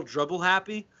get a little dribble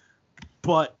happy,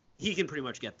 but he can pretty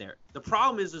much get there. The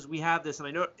problem is we have this, and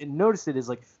I noticed it is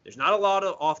like there's not a lot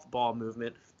of off the ball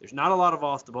movement. There's not a lot of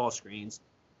off the ball screens.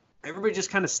 Everybody just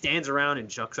kind of stands around and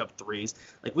chucks up threes.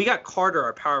 Like we got Carter,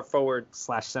 our power forward /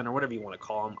 center, whatever you want to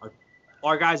call him.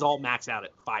 Our guys all max out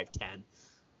at 5'10",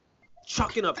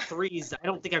 chucking up threes. I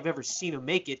don't think I've ever seen him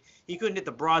make it. He couldn't hit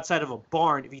the broadside of a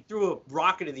barn. If he threw a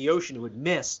rocket in the ocean, it would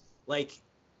miss. Like,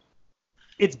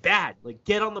 it's bad. Like,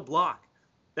 get on the block.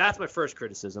 That's my first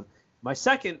criticism. My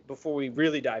second, before we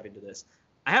really dive into this,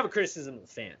 I have a criticism of the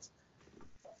fans.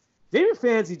 Xavier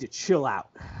fans need to chill out,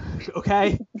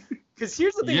 okay? Because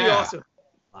here's the thing you also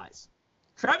realize.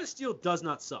 Travis Steele does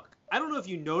not suck. I don't know if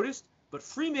you noticed, but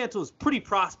Fremantle is pretty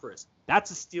prosperous. That's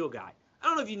a steal guy. I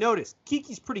don't know if you noticed.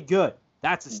 Kiki's pretty good.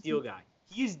 That's a steal guy.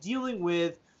 He is dealing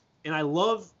with, and I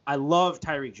love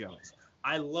Tyreek Jones.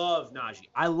 I love Najee.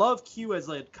 I love Q as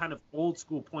a kind of old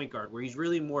school point guard where he's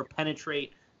really more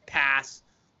penetrate, pass,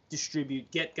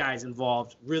 distribute, get guys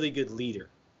involved, really good leader.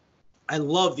 I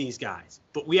love these guys,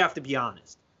 but we have to be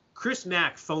honest. Chris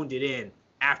Mack phoned it in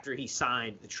after he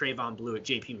signed the Trayvon Blewett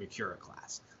JP Mercura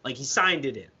class. Like he signed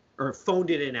it in or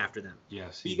phoned it in after them.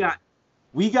 Yes.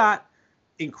 We got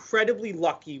incredibly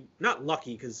lucky, not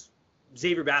lucky because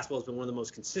Xavier basketball has been one of the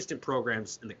most consistent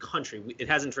programs in the country. It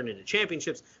hasn't turned into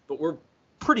championships, but we're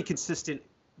pretty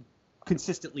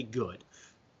consistently good.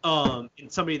 And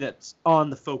somebody that's on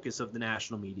the focus of the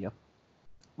national media.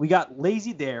 We got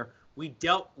lazy there. We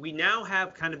now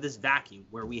have kind of this vacuum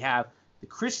where we have the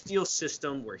Chris Steele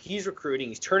system where he's recruiting.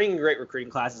 He's turning in great recruiting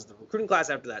classes. The recruiting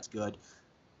class after that's good.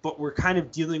 But we're kind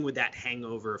of dealing with that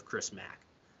hangover of Chris Mack.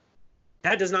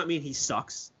 That does not mean he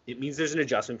sucks. It means there's an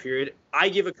adjustment period. I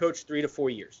give a coach 3 to 4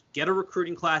 years. Get a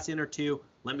recruiting class in or two.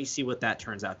 Let me see what that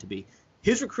turns out to be.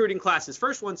 His recruiting class, his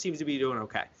first one seems to be doing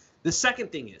okay. The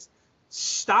second thing is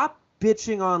stop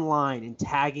bitching online and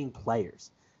tagging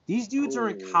players. These dudes are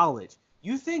in college.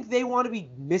 You think they want to be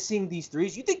missing these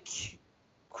threes? You think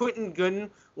Quentin Gooden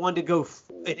wanted to go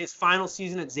in his final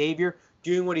season at Xavier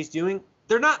doing what he's doing?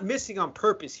 They're not missing on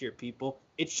purpose here, people.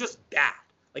 It's just bad.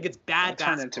 Like, it's bad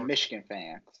basketball. Turn into Michigan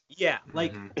fans. Yeah,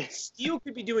 like, Steele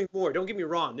could be doing more. Don't get me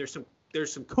wrong.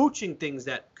 There's some coaching things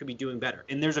that could be doing better.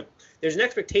 And there's an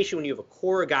expectation when you have a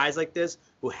core of guys like this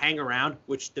who hang around,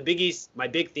 which the Big East, my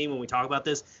big theme when we talk about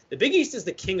this, the Big East is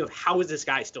the king of how is this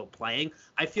guy still playing.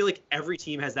 I feel like every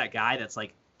team has that guy that's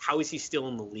like, how is he still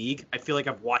in the league? I feel like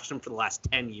I've watched him for the last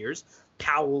 10 years.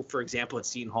 Powell, for example, at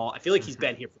Seton Hall. I feel like he's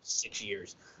been here for 6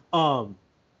 years.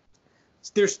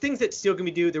 There's things that Steele can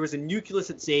do. There was a nucleus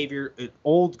at Xavier, an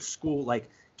old school like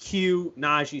Q,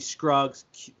 Najee, Scruggs,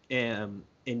 and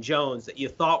Jones that you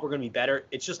thought were going to be better.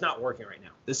 It's just not working right now.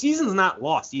 The season's not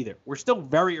lost either. We're still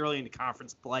very early into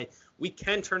conference play. We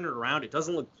can turn it around. It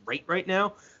doesn't look great right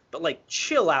now, but like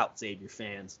chill out, Xavier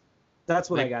fans. That's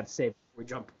what I got to say before we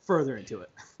jump further into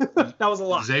it. That was a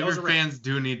lot. Xavier fans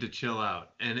do need to chill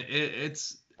out, and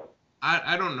it's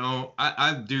I don't know.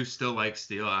 I do still like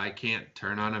Steele. I can't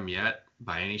turn on him yet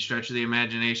by any stretch of the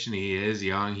imagination. He is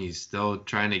young. He's still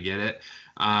trying to get it.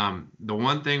 The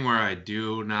one thing where I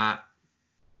do not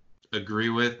agree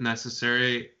with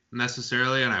necessarily,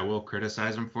 and I will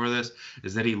criticize him for this,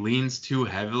 is that he leans too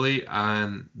heavily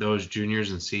on those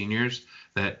juniors and seniors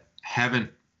that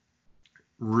haven't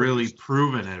really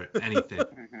proven anything,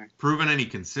 proven any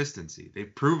consistency.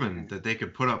 They've proven that they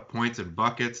could put up points and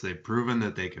buckets. They've proven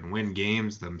that they can win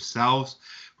games themselves,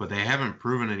 but they haven't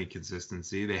proven any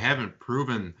consistency. They haven't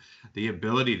proven the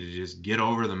ability to just get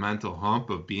over the mental hump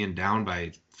of being down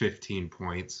by 15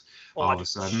 points all of a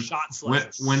sudden.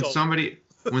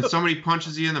 When somebody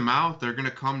punches you in the mouth, they're going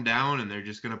to come down and they're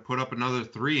just going to put up another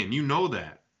 3, and you know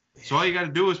that. So all you got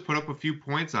to do is put up a few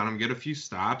points on them, get a few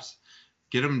stops,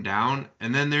 get them down,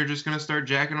 and then they're just going to start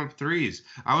jacking up threes.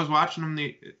 I was watching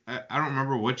them. I don't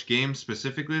remember which game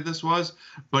specifically this was,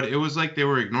 but it was like they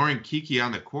were ignoring Kiki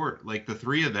on the court. Like the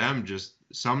 3 of them just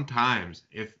sometimes,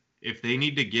 if they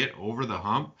need to get over the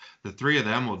hump, the 3 of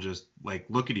them will just like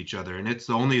look at each other, and it's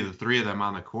only the 3 of them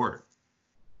on the court.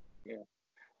 Yeah.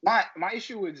 My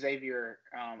issue with Xavier,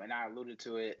 and I alluded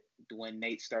to it when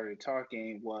Nate started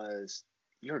talking, was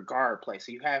your guard play.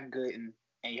 So you have Gooden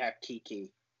and you have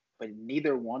Kiki, but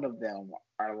neither one of them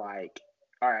are like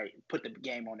all right, put the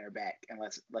game on their back and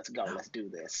let's go. Let's do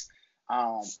this.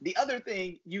 The other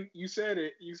thing you said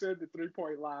it. You said the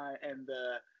 3-point line and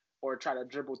or try to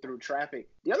dribble through traffic.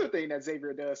 The other thing that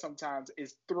Xavier does sometimes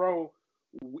is throw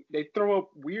up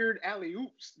weird alley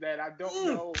oops that I don't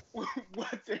know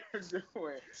what they're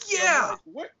doing. Yeah. So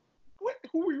like,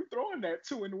 who are you throwing that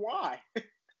to and why?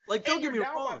 Like, don't get me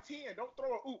down wrong. By 10. Don't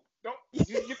throw a oop. Don't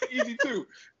get the easy two.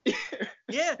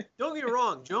 Yeah, don't get me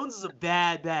wrong. Jones is a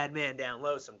bad man down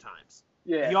low sometimes.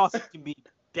 Yeah. He also can be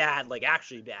bad, like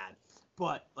actually bad.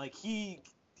 But like he's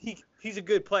a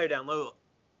good player down low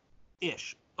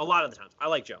ish. A lot of the times. I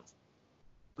like Jones.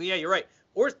 But yeah, you're right.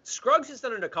 Or Scruggs has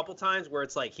done it a couple times where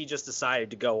it's like he just decided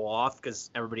to go off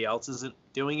because everybody else isn't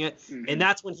doing it. Mm-hmm. And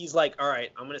that's when he's like, all right,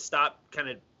 I'm going to stop kind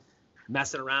of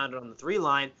messing around on the 3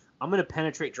 line. I'm going to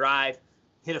penetrate drive,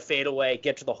 hit a fadeaway,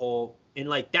 get to the hole. And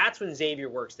like that's when Xavier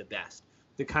works the best.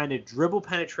 The kind of dribble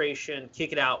penetration,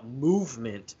 kick it out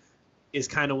movement is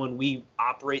kind of when we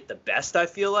operate the best, I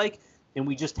feel like. And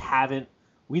we just haven't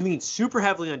 – we lean super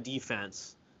heavily on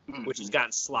defense, which has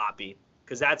gotten sloppy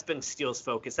because that's been Steele's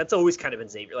focus. That's always kind of been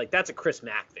Xavier. Like, that's a Chris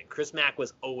Mack thing. Chris Mack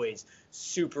was always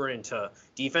super into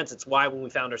defense. It's why when we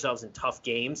found ourselves in tough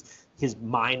games, his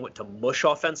mind went to mush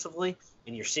offensively,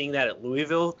 and you're seeing that at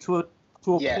Louisville to a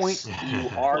point. You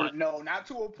are – no, not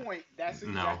to a point. That's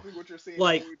exactly what you're seeing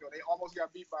like, at Louisville. They almost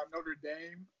got beat by Notre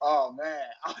Dame. Oh, man.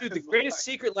 Dude, the greatest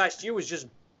secret last year was just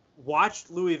 – watched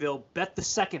Louisville bet the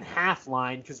second half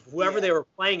line because whoever they were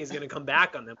playing is going to come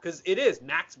back on them because it is.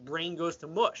 Mac's brain goes to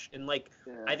mush. And, like,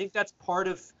 I think that's part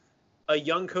of a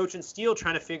young coach in Steele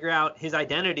trying to figure out his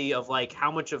identity of, like, how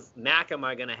much of Mac am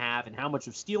I going to have and how much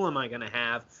of Steele am I going to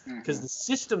have because the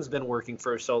system's been working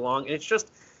for so long. And it's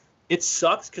just – it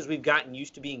sucks because we've gotten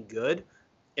used to being good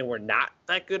and we're not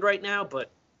that good right now,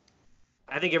 but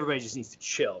I think everybody just needs to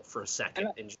chill for a second.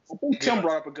 I think Tim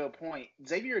brought up a good point.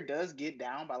 Xavier does get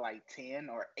down by like 10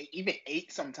 or even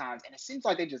 8 sometimes, and it seems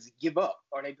like they just give up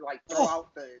or they like throw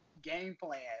out the game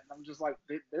plan. I'm just like,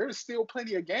 there's still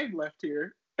plenty of game left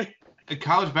here.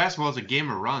 College basketball is a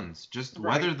game of runs. Just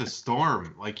weather the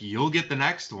storm. Like, you'll get the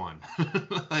next one.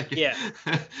 Like,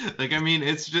 I mean,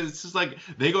 it's just like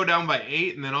they go down by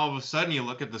 8, and then all of a sudden you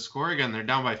look at the score again, they're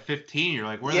down by 15. You're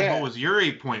like, where the hell was your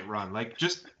 8-point run? Like,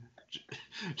 just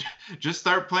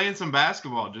start playing some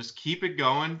basketball. Just keep it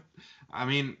going. I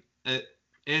mean,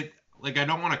 it like I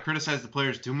don't want to criticize the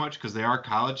players too much because they are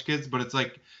college kids, but it's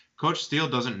like Coach Steele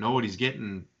doesn't know what he's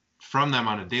getting from them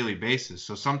on a daily basis.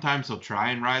 So sometimes he'll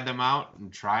try and ride them out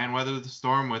and try and weather the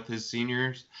storm with his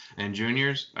seniors and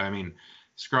juniors. I mean,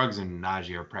 Scruggs and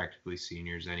Najee are practically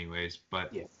seniors anyways,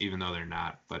 but even though they're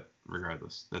not, but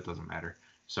regardless, that doesn't matter.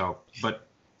 So, but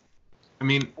I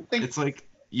mean, it's like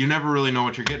you never really know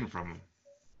what you're getting from them.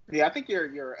 Yeah, I think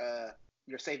your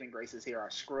saving graces here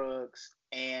are Scruggs,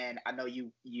 and I know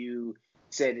you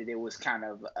said that it was kind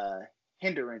of a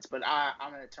hindrance, but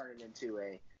I'm going to turn it into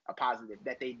a positive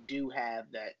that they do have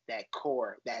that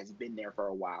core that has been there for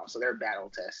a while, so they're battle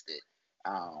tested,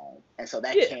 and so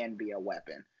that can be a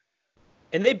weapon.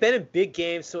 And they've been in big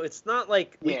games, so it's not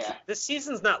like this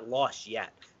season's not lost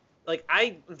yet. Like,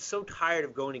 I am so tired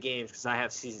of going to games because I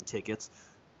have season tickets.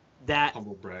 That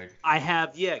humble brag. I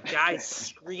have, guys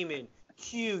screaming,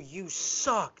 Q, you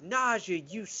suck. Najee,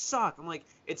 you suck. I'm like,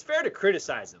 it's fair to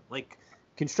criticize them. Like,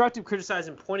 constructive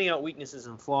criticism, pointing out weaknesses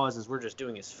and flaws as we're just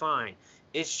doing is fine.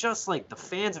 It's just like the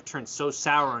fans have turned so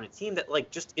sour on a team that,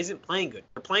 like, just isn't playing good.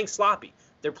 They're playing sloppy.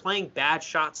 They're playing bad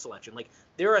shot selection. Like,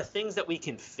 there are things that we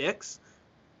can fix.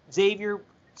 Xavier,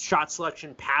 shot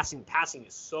selection, passing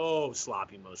is so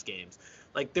sloppy most games.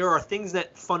 Like, there are things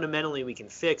that fundamentally we can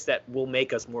fix that will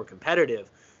make us more competitive.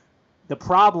 The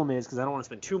problem is, because I don't want to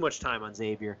spend too much time on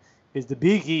Xavier, is the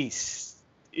Big East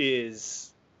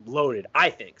is loaded,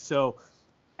 I think. So,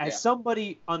 as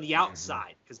somebody on the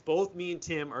outside, because both me and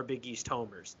Tim are Big East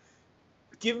homers,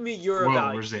 give me your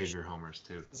evaluation. We're Xavier homers,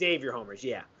 too. Xavier homers,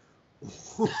 yeah.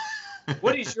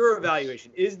 What is your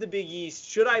evaluation? Is the Big East,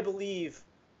 should I believe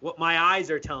what my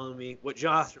eyes are telling me, what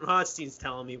Josh Rothstein's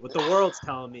telling me, what the world's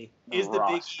telling me, is the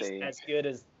Big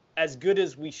East as good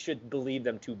as we should believe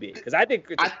them to be? Because I think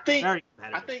it's very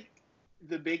competitive. I think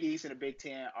the Big East and the Big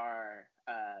Ten are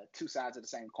two sides of the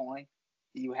same coin.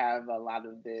 You have a lot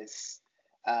of this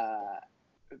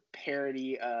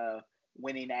parity of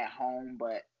winning at home,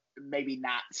 but maybe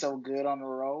not so good on the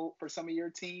road for some of your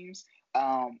teams.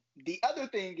 The other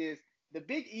thing is the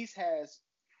Big East has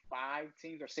 5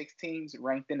 teams or 6 teams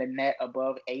ranked in the net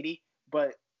above 80,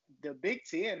 but the Big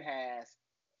Ten has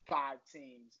 5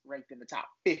 teams ranked in the top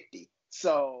 50.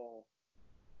 So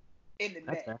in the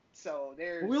net. Fair. So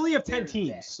we only have 10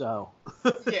 teams, so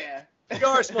yeah. We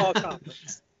are a small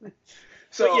conference.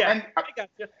 So yeah, and I got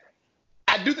you.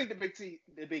 I do think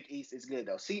the Big East is good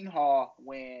though. Seton Hall,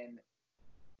 when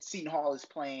Seton Hall is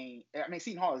playing, I mean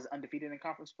Seton Hall is undefeated in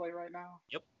conference play right now.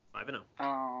 Yep,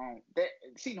 5-0.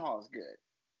 Seton Hall is good.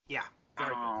 Yeah, very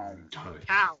good. Oh,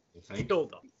 Powell, still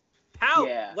though. Powell,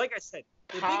 Yeah. like I said,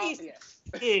 the Powell, Big East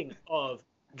yes. king of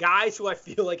guys who I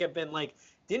feel like have been like,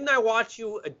 didn't I watch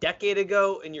you a decade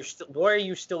ago and why are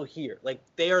you still here? Like,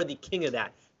 they are the king of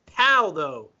that. Powell,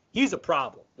 though, he's a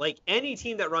problem. Like, any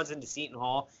team that runs into Seton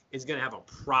Hall is going to have a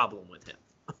problem with him.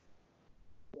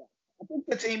 I think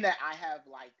the team that I have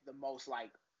like the most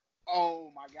like,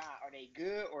 oh my God, are they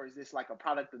good, or is this like a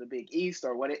product of the Big East,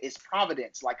 or what? It's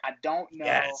Providence. Like, I don't know.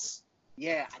 Yes.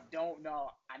 Yeah, I don't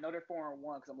know. I know they're 4-1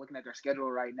 because I'm looking at their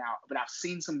schedule right now, but I've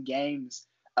seen some games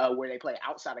where they play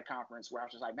outside of conference where I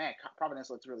was just like, man, Providence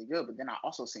looks really good, but then I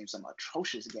also seen some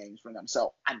atrocious games from them.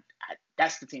 So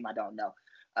that's the team I don't know.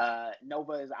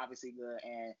 Nova is obviously good,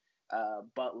 and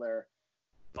Butler's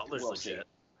Butler's legit.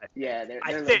 Yeah, they're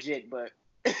legit, but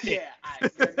yeah,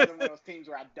 they're one of those teams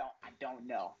where I don't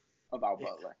know about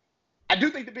Butler. I do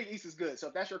think the Big East is good. So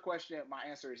if that's your question, my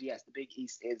answer is yes, the Big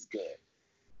East is good.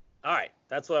 All right,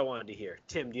 that's what I wanted to hear.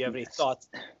 Tim, do you have any thoughts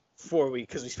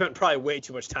because we spent probably way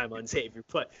too much time on Xavier,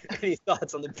 but any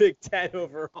thoughts on the Big Ten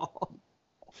overall?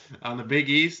 On the Big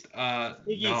East,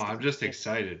 East. I'm just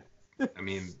excited. I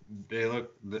mean,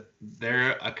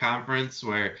 they're a conference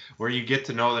where you get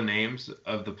to know the names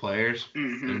of the players,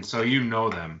 and so you know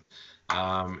them.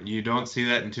 You don't see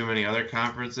that in too many other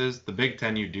conferences. The Big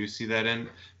Ten, you do see that in.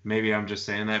 Maybe I'm just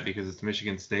saying that because it's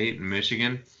Michigan State and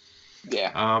Michigan.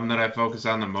 Yeah. That I focus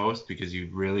on the most because you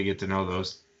really get to know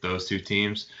those two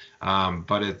teams.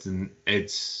 But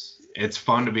it's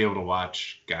fun to be able to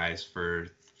watch guys for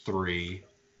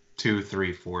 2,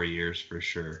 3, 4 years for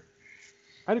sure.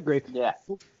 I'd agree. Yeah.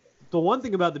 The one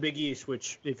thing about the Big East,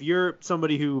 which if you're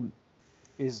somebody who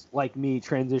is like me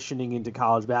transitioning into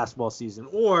college basketball season,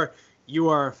 or you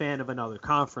are a fan of another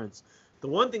conference, the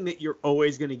one thing that you're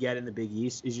always going to get in the Big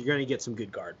East is you're going to get some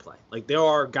good guard play. Like, there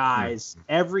are guys,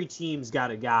 every team's got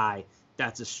a guy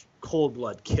that's a cold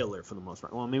blood killer for the most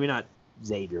part. Well, maybe not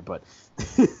Xavier, but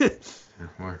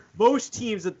most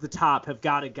teams at the top have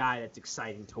got a guy that's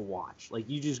exciting to watch. Like,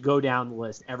 you just go down the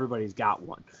list, everybody's got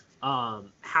one.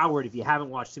 Howard, if you haven't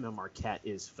watched him at Marquette,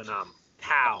 is phenomenal.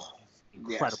 Powell,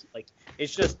 incredible. Yes. Like,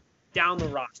 it's just down the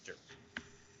roster.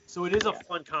 So it is a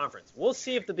fun conference. We'll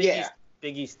see if the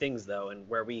Big East things, though, and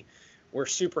where we're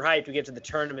super hyped. We get to the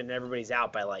tournament and everybody's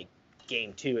out by like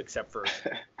game 2, except for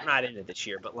I'm not in it this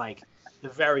year, but like the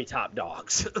very top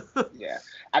dogs. Yeah,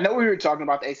 I know we were talking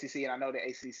about the ACC, and I know the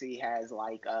ACC has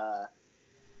like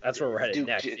that's where we're headed Duke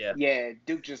next. Yeah,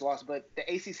 Duke just lost, but the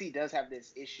ACC does have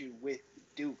this issue with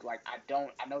Duke. Like, I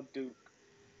know Duke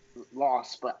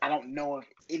lost, but I don't know if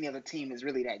any other team is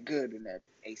really that good in the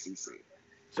ACC.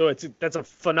 So that's a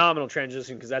phenomenal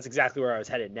transition because that's exactly where I was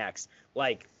headed next.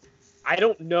 Like, I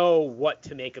don't know what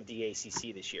to make of the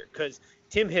ACC this year because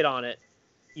Tim hit on it.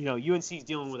 You know, UNC is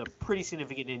dealing with a pretty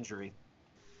significant injury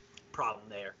problem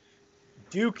there.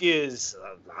 Duke is,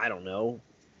 I don't know.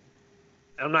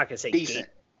 I'm not going to say decent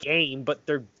game, but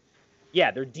they're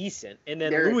decent. And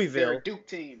then Louisville. They're a Duke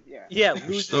team,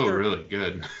 they're still really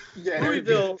good. Yeah,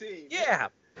 Louisville, team. Yeah,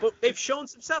 but they've shown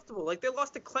susceptible. Like, they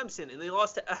lost to Clemson and they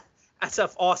lost to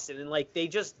SF Austin, and like they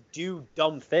just do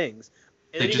dumb things.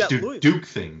 And they just do Duke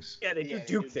things. Yeah, they do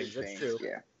Duke things. That's true.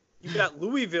 Yeah. You've got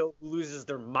Louisville, who loses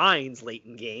their minds late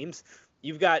in games.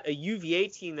 You've got a UVA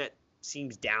team that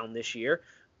seems down this year.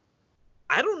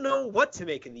 I don't know what to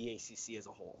make of the ACC as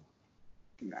a whole.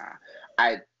 Nah,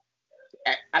 I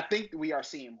think we are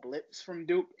seeing blips from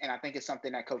Duke, and I think it's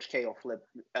something that Coach K will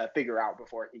figure out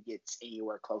before he gets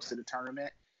anywhere close to the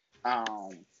tournament.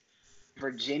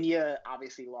 Virginia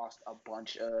obviously lost a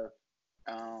bunch of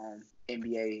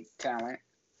NBA talent.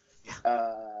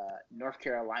 North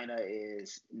Carolina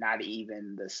is not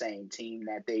even the same team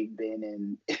that they've been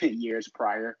in years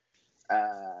prior.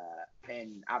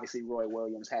 And obviously Roy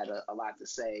Williams had a lot to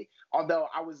say. Although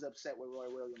I was upset with Roy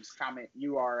Williams' comment,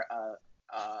 you are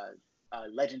a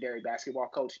legendary basketball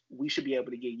coach. We should be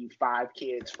able to give you 5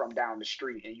 kids from down the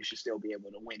street and you should still be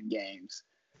able to win games.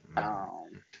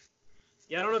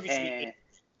 Yeah, I don't know if you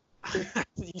should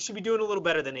be you should be doing a little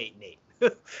better than 8-8.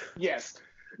 Yes.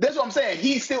 That's what I'm saying.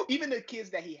 He's still, even the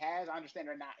kids that he has, I understand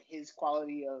they're not his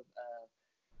quality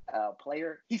of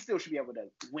player. He still should be able to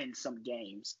win some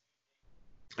games.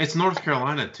 It's North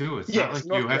Carolina, too. It's not like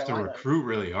North you have Carolina. To recruit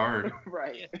really hard.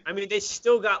 Right. I mean, they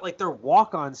still got, like, their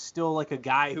walk-on's still, like, a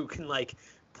guy who can, like,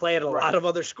 play at a lot of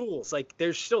other schools. Like,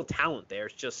 there's still talent there.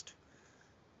 It's just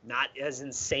not as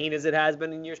insane as it has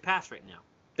been in years past right now.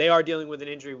 they are dealing with an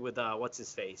injury with what's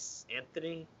his face,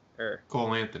 Anthony or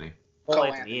Cole Anthony. Cole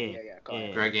Anthony.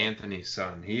 Yeah. Greg Anthony's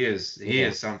son. He is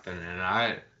something,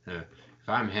 and if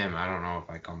I'm him, I don't know if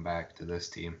I come back to this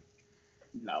team.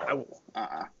 No.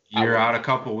 You're out a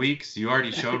couple weeks. You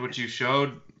already showed what you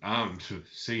showed.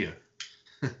 See ya.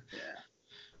 Yeah.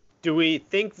 Do we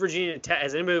think Virginia Tech?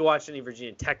 Has anybody watched any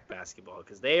Virginia Tech basketball?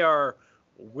 Because they are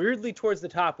weirdly towards the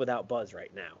top without Buzz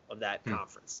right now of that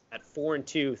conference at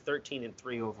 4-2,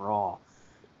 13-3 overall.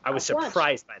 I was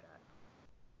surprised by that.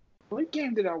 What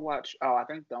game did I watch? Oh, I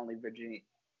think the only Virginia.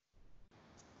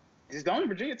 Is the only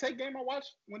Virginia Tech game I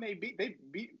watched when they beat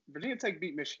Virginia Tech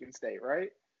beat Michigan State,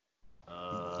 right?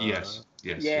 Yes.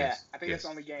 Yeah, I think that's the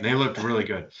only game. They looked really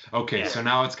good. Okay, Yeah. so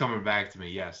now it's coming back to me.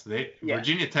 Yes,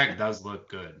 Virginia Tech does look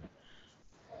good.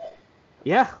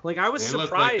 Yeah, like I was They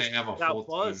look like surprised they have a full without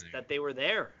Buzz team there. that they were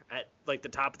there at like the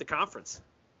top of the conference.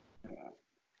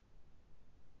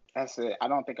 That's it. I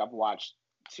don't think I've watched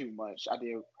too much. I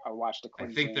watched the I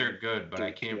Clemson. think they're good, but I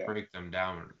Duke, can't yeah. break them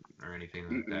down or anything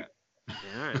like that. Yeah,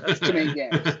 all right, that's Too many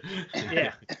games.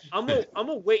 Yeah, I'm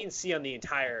gonna wait and see on the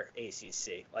entire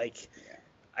ACC. Like, Yeah.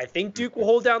 I think Duke will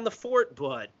hold down the fort,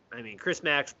 but I mean, Chris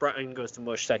Max Broughton goes to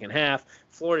mush second half.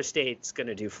 Florida State's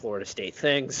gonna do Florida State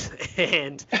things,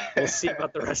 and we'll see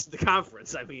about the rest of the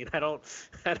conference. I mean, I don't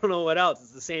know what else.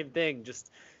 It's the same thing,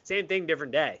 just same thing,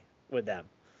 different day with them.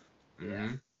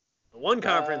 Mhm. The one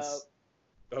conference.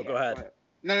 Go ahead.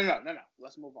 No.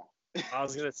 Let's move on. I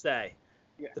was gonna say,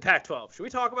 Yeah. the Pac-12. Should we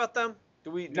talk about them?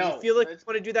 Do we No, feel like you let's-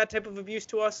 want to do that type of abuse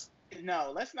to us?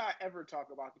 No, let's not ever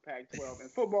talk about the Pac-12 in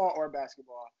football or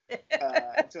basketball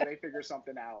until they figure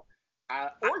something out.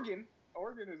 Oregon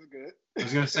is good. I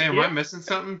was gonna say, am I missing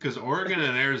something? Because Oregon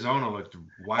and Arizona looked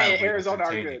wildly And Arizona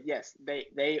are entertaining. good. Yes,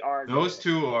 they are. Those good.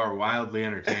 two are wildly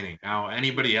entertaining. Now,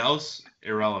 anybody else,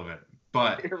 irrelevant.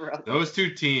 But Irrelevant. those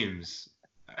two teams,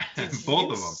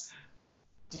 both of them.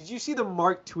 Did you see the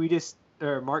Mark Titus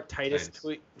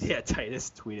tweet? Yeah,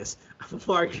 Titus.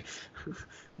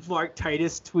 Mark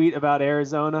Titus tweet about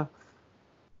Arizona.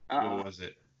 What was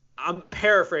it? I'm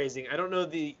paraphrasing. I don't know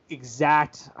the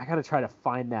exact. I gotta try to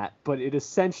find that, but it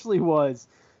essentially was.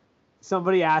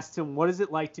 Somebody asked him, "What is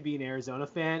it like to be an Arizona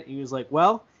fan?" And he was like,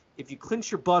 "Well, if you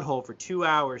clench your butthole for 2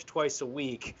 hours twice a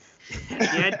week, at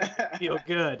the end you feel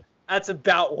good." That's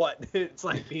about what it's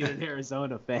like being an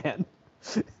Arizona fan.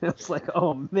 It's like,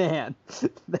 oh man,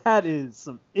 that is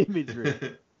some imagery.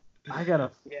 I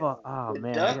gotta. Yeah. Oh the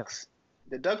man. Ducks,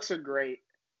 the Ducks are great.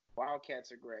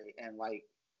 Wildcats are great, and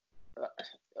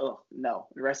no,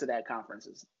 the rest of that conference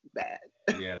is bad.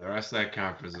 Yeah, the rest of that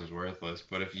conference is worthless.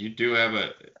 But if you do have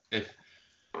a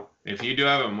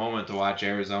moment to watch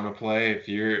Arizona play, if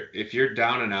you're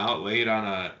down and out late on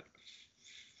a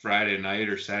Friday night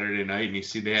or Saturday night and you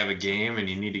see they have a game and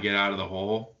you need to get out of the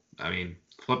hole, I mean,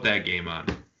 flip that game on.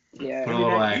 Yeah, Put a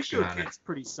little that action on it. It's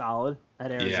pretty solid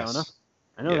at Arizona. Yes.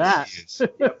 I know Yes, he is.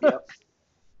 Yep.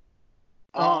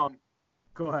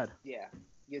 Go ahead. Yeah.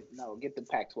 Get the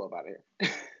Pac-12 out of here.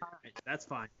 All right, that's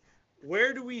fine.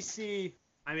 Where do we see?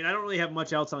 I mean, I don't really have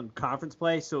much else on conference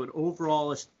play, so an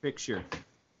overall picture.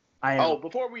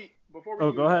 Before we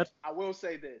go ahead. I will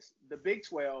say this: the Big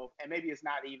 12, and maybe it's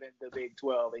not even the Big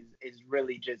 12, is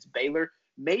really just Baylor.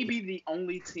 Maybe the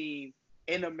only team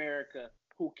in America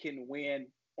who can win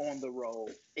on the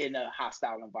road in a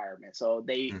hostile environment. So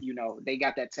they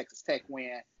got that Texas Tech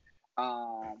win,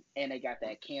 and they got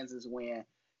that Kansas win.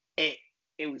 It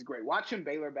was great. Watching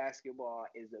Baylor basketball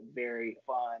is a very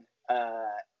fun.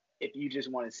 If you just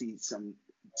want to see some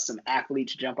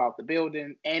athletes jump out the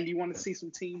building and you want to see some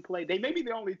team play, they may be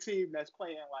the only team that's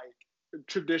playing like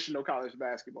traditional college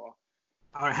basketball.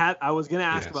 I was going to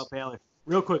ask Yes. about Baylor.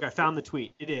 Real quick, I found the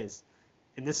tweet. It is.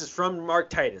 And this is from Mark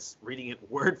Titus, reading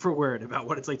it word for word about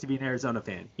what it's like to be an Arizona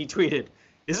fan. He tweeted,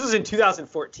 this was in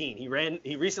 2014.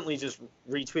 He recently just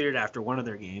retweeted after one of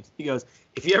their games. He goes,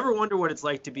 "If you ever wonder what it's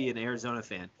like to be an Arizona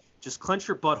fan, just clench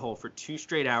your butthole for 2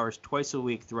 straight hours twice a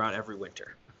week throughout every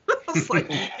winter." I was like,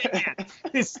 man,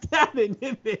 is that an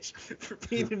image for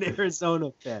being an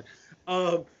Arizona fan?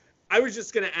 I was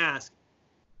just going to ask,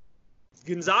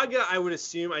 Gonzaga, I would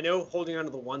assume, I know holding on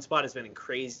to the one spot has been a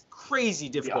crazy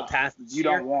difficult task this You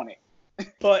year, don't want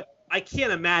it. but I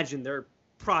can't imagine they're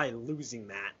probably losing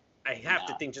that. I have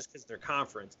to No. think just because of their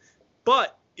conference.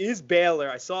 But is Baylor,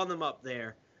 I saw them up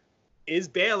there, is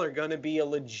Baylor going to be a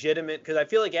legitimate, because I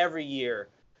feel like every year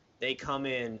they come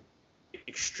in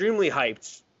extremely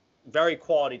hyped, very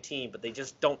quality team, but they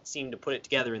just don't seem to put it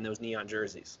together in those neon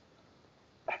jerseys.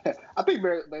 I think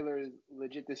Baylor is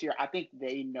legit this year. I think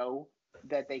they know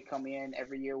that they come in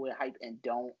every year with hype and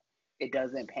it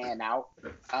doesn't pan out.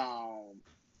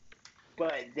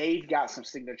 but they've got some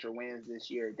signature wins this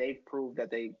year. They've proved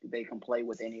that they can play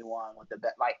with anyone with the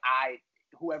best. Like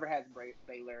whoever has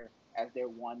Baylor as their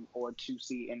 1 or 2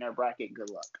 seed in their bracket, good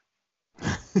luck.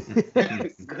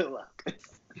 Good luck.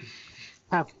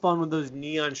 Have fun with those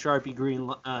neon Sharpie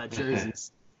green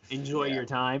jerseys. Enjoy your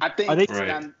time. I think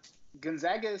Right.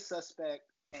 Gonzaga is suspect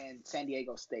and San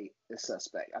Diego State is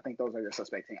suspect. I think those are your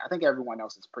suspect teams. I think everyone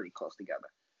else is pretty close together.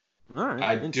 All right.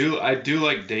 I do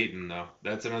like Dayton though.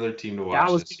 That's another team to watch. That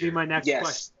was this going to be year. my next Yes.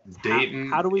 question. Dayton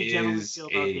How do we generally is feel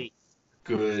about a Dayton?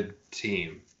 good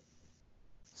team.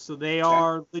 So they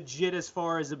are legit as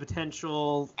far as a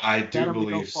potential. I do That'll go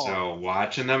believe far. so.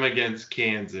 Watching them against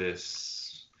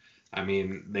Kansas, I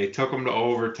mean, they took them to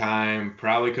overtime.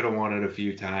 Probably could have won it a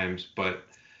few times, but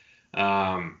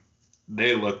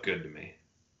they look good to me.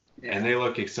 Yeah. And they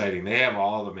look exciting. They have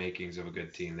all the makings of a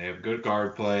good team. They have good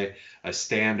guard play, a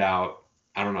standout.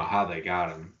 I don't know how they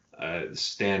got him. A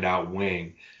standout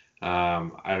wing.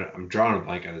 I'm drawing a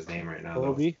blank on his name right now.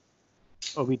 Obi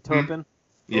Toppin.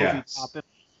 Yes. Obi Toppin.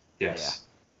 Yes.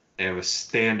 They have a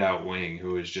standout wing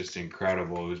who is just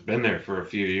incredible. Who's been there for a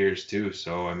few years too.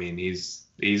 So I mean, he's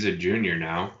a junior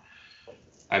now,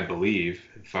 I believe,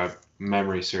 if my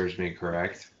memory serves me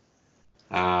correct.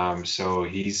 So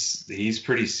he's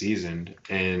pretty seasoned,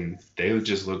 and they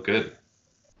just look good.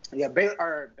 Yeah,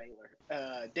 Baylor.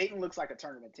 Dayton looks like a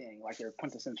tournament team, like their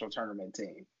quintessential tournament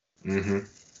team. Mm-hmm.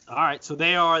 All right, so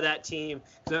they are that team.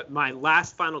 My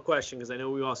last final question, because I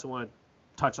know we also want to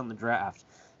touch on the draft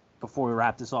before we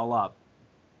wrap this all up.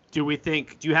 Do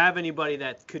you have anybody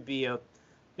that could be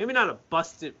maybe not a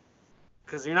busted,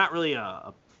 because you're not really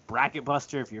a bracket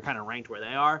buster if you're kind of ranked where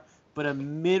they are, but a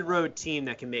mid-road team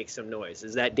that can make some noise?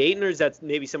 Is that Dayton, or is that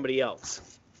maybe somebody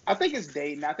else? I think it's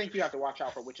Dayton. I think you have to watch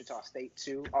out for Wichita State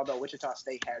too. Although Wichita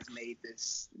State has made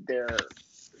this their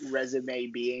resume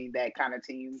being that kind of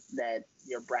team, that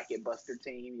your bracket buster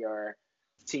team, your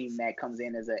team that comes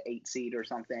in as an 8 seed or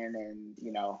something, and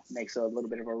makes a little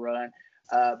bit of a run.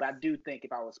 But I do think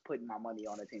if I was putting my money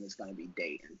on a team, it's going to be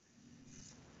Dayton.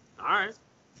 All right.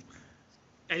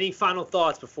 Any final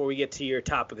thoughts before we get to your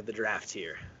topic of the draft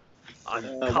here?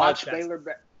 Watch Baylor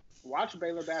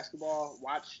basketball.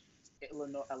 Watch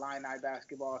Illini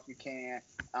basketball if you can.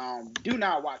 Do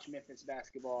not watch Memphis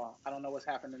basketball. I don't know what's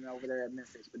happening over there at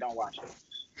Memphis, but don't watch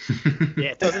it. Yeah,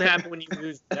 it doesn't happen when you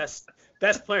lose the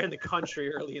best player in the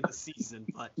country early in the season.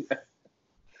 But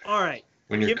all right.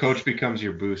 When your coach becomes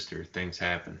your booster, things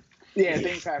happen. Yeah,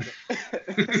 things happen.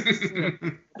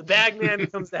 The bag man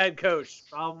becomes the head coach.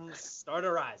 Problems start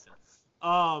arising.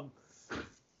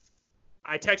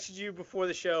 I texted you before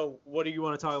the show. What do you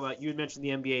want to talk about? You had mentioned the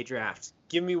NBA draft.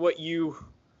 Give me what you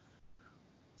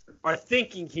are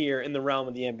thinking here in the realm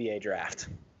of the NBA draft.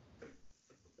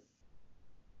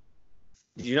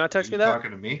 Did you not text me that?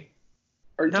 Talking to me?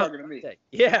 Are you talking to me?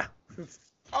 Yeah.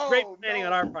 Oh, Great planning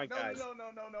on our part, no, guys. No.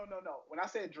 When I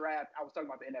said draft, I was talking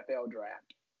about the NFL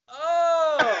draft.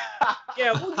 Oh,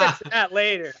 yeah, we'll get to that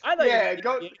later. I thought you were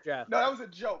the NBA draft. No, that was a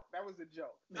joke.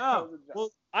 Oh, well,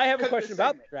 I have a question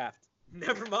about the segment. draft.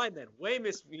 Never mind then. Way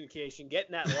miscommunication.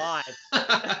 Getting that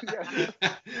live.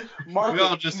 We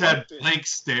all just had blank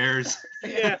stares.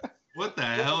 Yeah. What the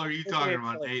hell are you talking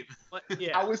about, Nate?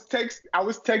 Yeah. I was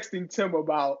texting Tim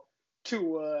about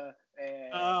Tua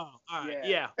and. Oh, all right.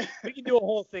 Yeah. We can do a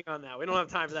whole thing on that. We don't have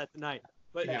time for that tonight.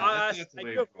 But I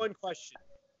do have one question.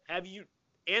 Have you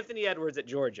Anthony Edwards at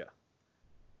Georgia?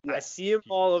 Yeah. I see him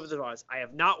all over the place. I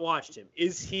have not watched him.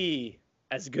 Is he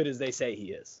as good as they say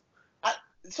he is?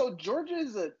 So Georgia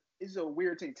is a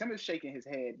weird team. Tim is shaking his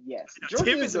head. Yes,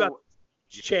 Tim is about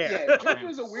chair. Yeah, Georgia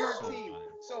is a weird team.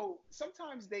 So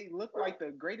sometimes they look like the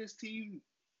greatest team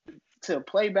to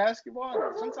play basketball.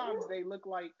 And sometimes they look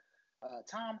like a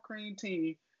Tom Crean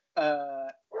team.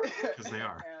 Because they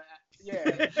are. Yeah.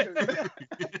 And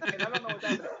I don't know what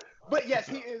that is. But yes,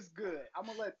 he is good. I'm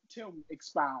gonna let Tim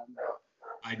expound.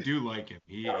 I do like him.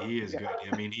 He is good.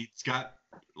 I mean, he's got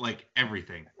like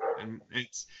everything, and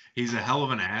he's a hell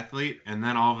of an athlete. And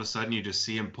then all of a sudden, you just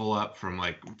see him pull up from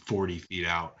like 40 feet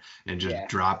out and just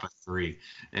drop a three.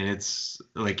 And it's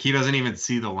like he doesn't even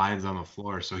see the lines on the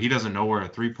floor, so he doesn't know where a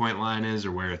 3-point line is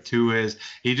or where a 2 is.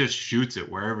 He just shoots it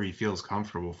wherever he feels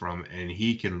comfortable from, and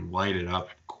he can light it up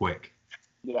quick.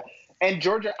 Yeah, and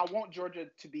Georgia, I want Georgia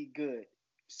to be good.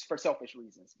 For selfish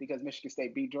reasons, because Michigan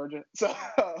State beat Georgia, so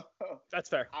that's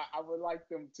fair. I would like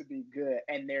them to be good,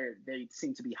 and they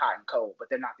seem to be hot and cold, but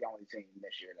they're not the only team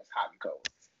this year that's hot and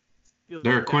cold.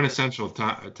 They're a quintessential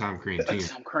Tom Crean team.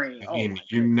 Tom Crean. I mean,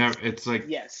 you never. It's like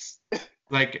yes,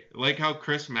 like how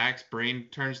Chris Mack's brain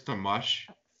turns to mush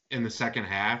in the second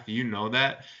half. You know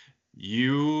that.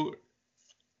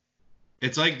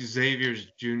 It's like Xavier's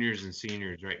juniors and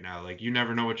seniors right now. Like, you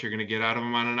never know what you're going to get out of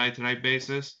them on a night-to-night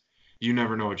basis. You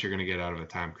never know what you're going to get out of a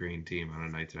Tom Crean team on a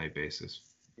night-to-night basis.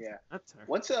 Yeah. That's her.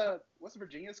 What's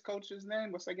Virginia's coach's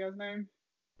name? What's that guy's name?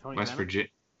 Tony West Bennett? Virginia.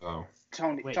 Oh.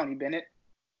 Tony Bennett.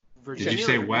 Did you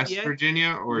say or West UVA? Virginia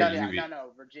or No, UV?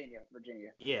 no, Virginia.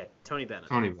 Yeah, Tony Bennett.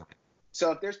 Tony Bennett.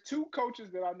 So if there's two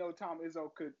coaches that I know Tom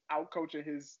Izzo could outcoach in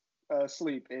his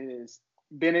sleep, it is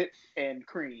Bennett and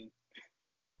Crean.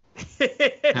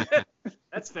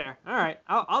 That's fair. All right,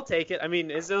 I'll take it. I mean,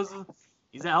 he's a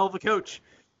hell of a coach.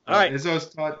 All right.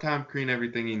 Izzo's taught Tom Crean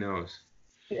everything he knows.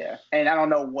 Yeah, and I don't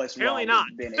know what's Apparently wrong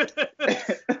not. with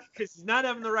Bennett. Because he's not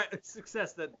having the right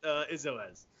success that Izzo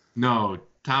has. No,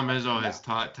 Tom Izzo has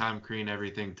taught Tom Crean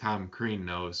everything Tom Crean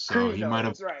knows, so Crean he knows, might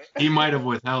have that's right. he might have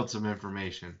withheld some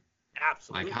information,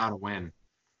 Absolutely. like how to win.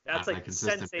 That's on a like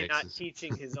consistent Sensei not basis.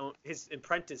 teaching his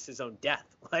apprentice his own death.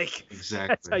 Like Exactly.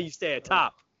 that's how you stay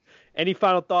atop. Any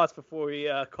final thoughts before we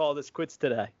call this quits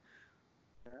today?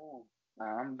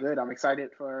 I'm good. I'm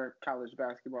excited for college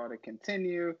basketball to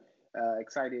continue.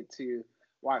 Excited to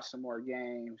watch some more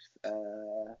games.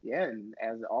 And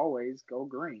as always, go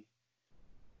green.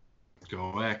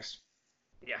 Go X.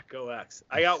 Yeah, go X.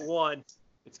 I got one.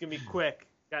 It's gonna be quick.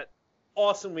 Got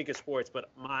awesome week of sports,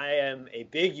 but I am a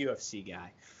big UFC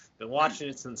guy. Been watching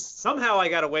it since somehow I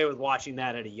got away with watching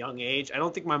that at a young age. I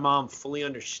don't think my mom fully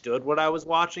understood what I was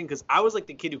watching because I was like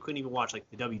the kid who couldn't even watch like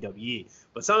the WWE,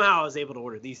 but somehow I was able to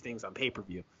order these things on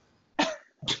pay-per-view.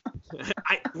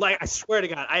 I swear to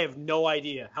God, I have no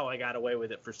idea how I got away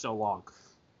with it for so long.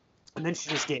 And then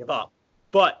she just gave up.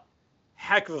 But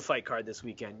heck of a fight card this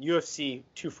weekend. UFC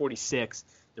 246.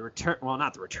 The return, well,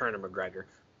 not the return of McGregor.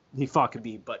 He fought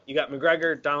Khabib, but you got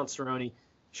McGregor, Donald Cerrone,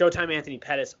 Showtime Anthony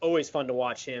Pettis. Always fun to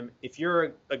watch him. If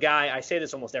you're a guy, I say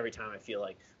this almost every time I feel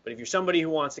like, but if you're somebody who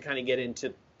wants to kind of get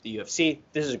into the UFC,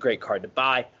 this is a great card to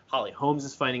buy. Holly Holmes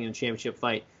is fighting in a championship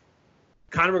fight.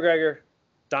 Conor McGregor,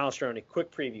 Donald Cerrone.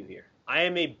 Quick preview here. I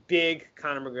am a big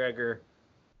Conor McGregor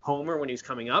homer when he was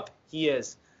coming up. He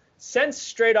has since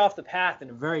strayed off the path in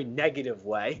a very negative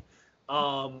way.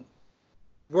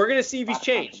 We're going to see if he's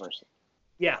changed.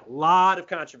 Yeah, a lot of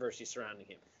controversy surrounding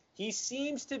him. He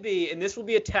seems to be, and this will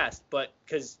be a test, but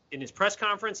because in his press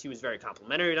conference, he was very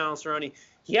complimentary to Donald Cerrone.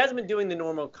 He hasn't been doing the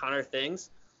normal Conor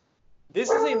things. This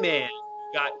is a man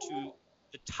who got to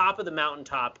the top of the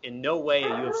mountaintop in no way a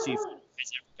UFC fighter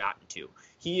has ever gotten to.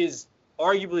 He is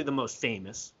arguably the most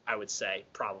famous, I would say,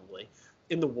 probably,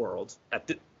 in the world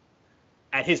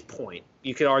at his point.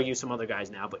 You could argue some other guys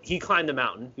now, but he climbed the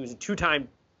mountain. He was a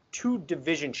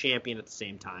two-division champion at the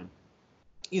same time.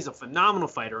 He's a phenomenal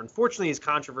fighter. Unfortunately, his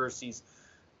controversies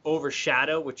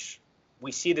overshadow, which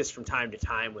we see this from time to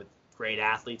time with great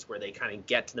athletes where they kind of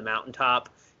get to the mountaintop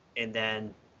and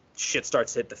then shit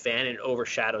starts to hit the fan and it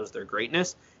overshadows their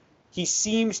greatness. He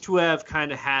seems to have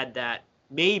kind of had that,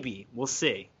 maybe, we'll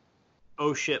see,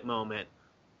 oh shit moment.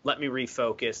 Let me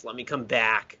refocus. Let me come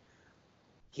back.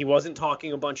 He wasn't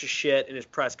talking a bunch of shit in his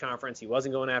press conference. He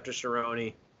wasn't going after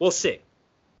Cerrone. We'll see.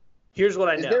 Here's what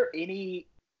I know.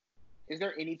 Is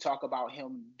there any talk about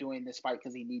him doing this fight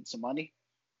because he needs some money?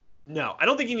 No, I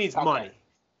don't think he needs money.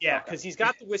 Yeah, Okay. because he's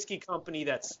got the whiskey company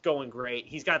that's going great.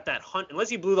 He's got that unless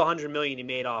he blew the $100 million he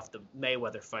made off the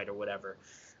Mayweather fight or whatever.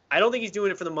 I don't think he's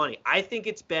doing it for the money. I think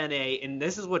it's been and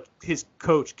this is what his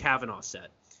coach Kavanaugh said,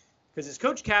 because his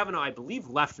coach Kavanaugh, I believe,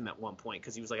 left him at one point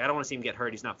because he was like, I don't want to see him get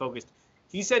hurt. He's not focused.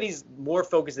 He said he's more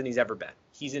focused than he's ever been.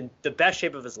 He's in the best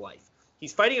shape of his life.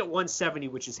 He's fighting at 170,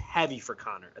 which is heavy for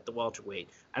Conor at the welterweight.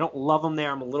 I don't love him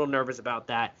there. I'm a little nervous about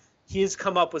that. His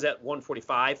come up was at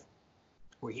 145,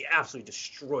 where he absolutely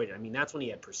destroyed it. I mean, that's when he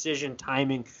had precision,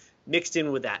 timing, mixed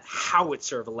in with that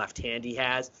howitzer of a left hand he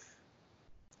has.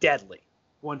 Deadly.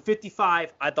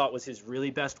 155, I thought was his really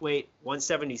best weight.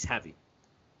 170 is heavy.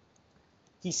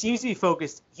 He seems to be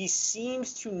focused. He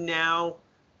seems to now,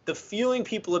 the feeling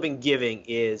people have been giving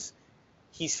is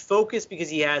he's focused because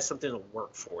he has something to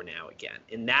work for now again,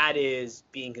 and that is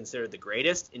being considered the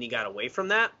greatest, and he got away from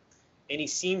that, and he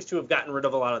seems to have gotten rid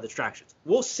of a lot of distractions.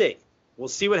 We'll see. We'll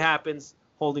see what happens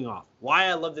holding off. Why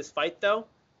I love this fight, though,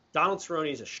 Donald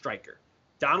Cerrone is a striker.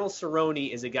 Donald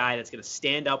Cerrone is a guy that's going to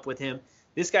stand up with him.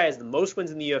 This guy has the most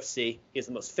wins in the UFC. He has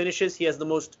the most finishes. He has the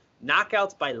most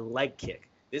knockouts by leg kick.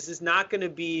 This is not going to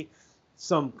be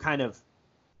some kind of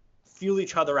feel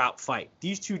each other out fight.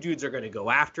 These two dudes are going to go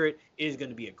after it. It is going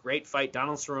to be a great fight.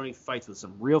 Donald Cerrone fights with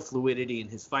some real fluidity in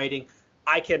his fighting.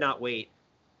 I cannot wait.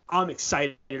 I'm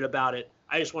excited about it.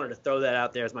 I just wanted to throw that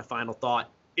out there as my final thought.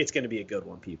 It's going to be a good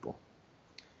one, people.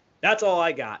 That's all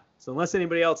I got. So unless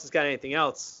anybody else has got anything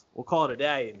else, we'll call it a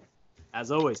day. And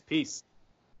as always, peace.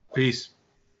 Peace.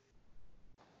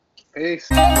 Peace.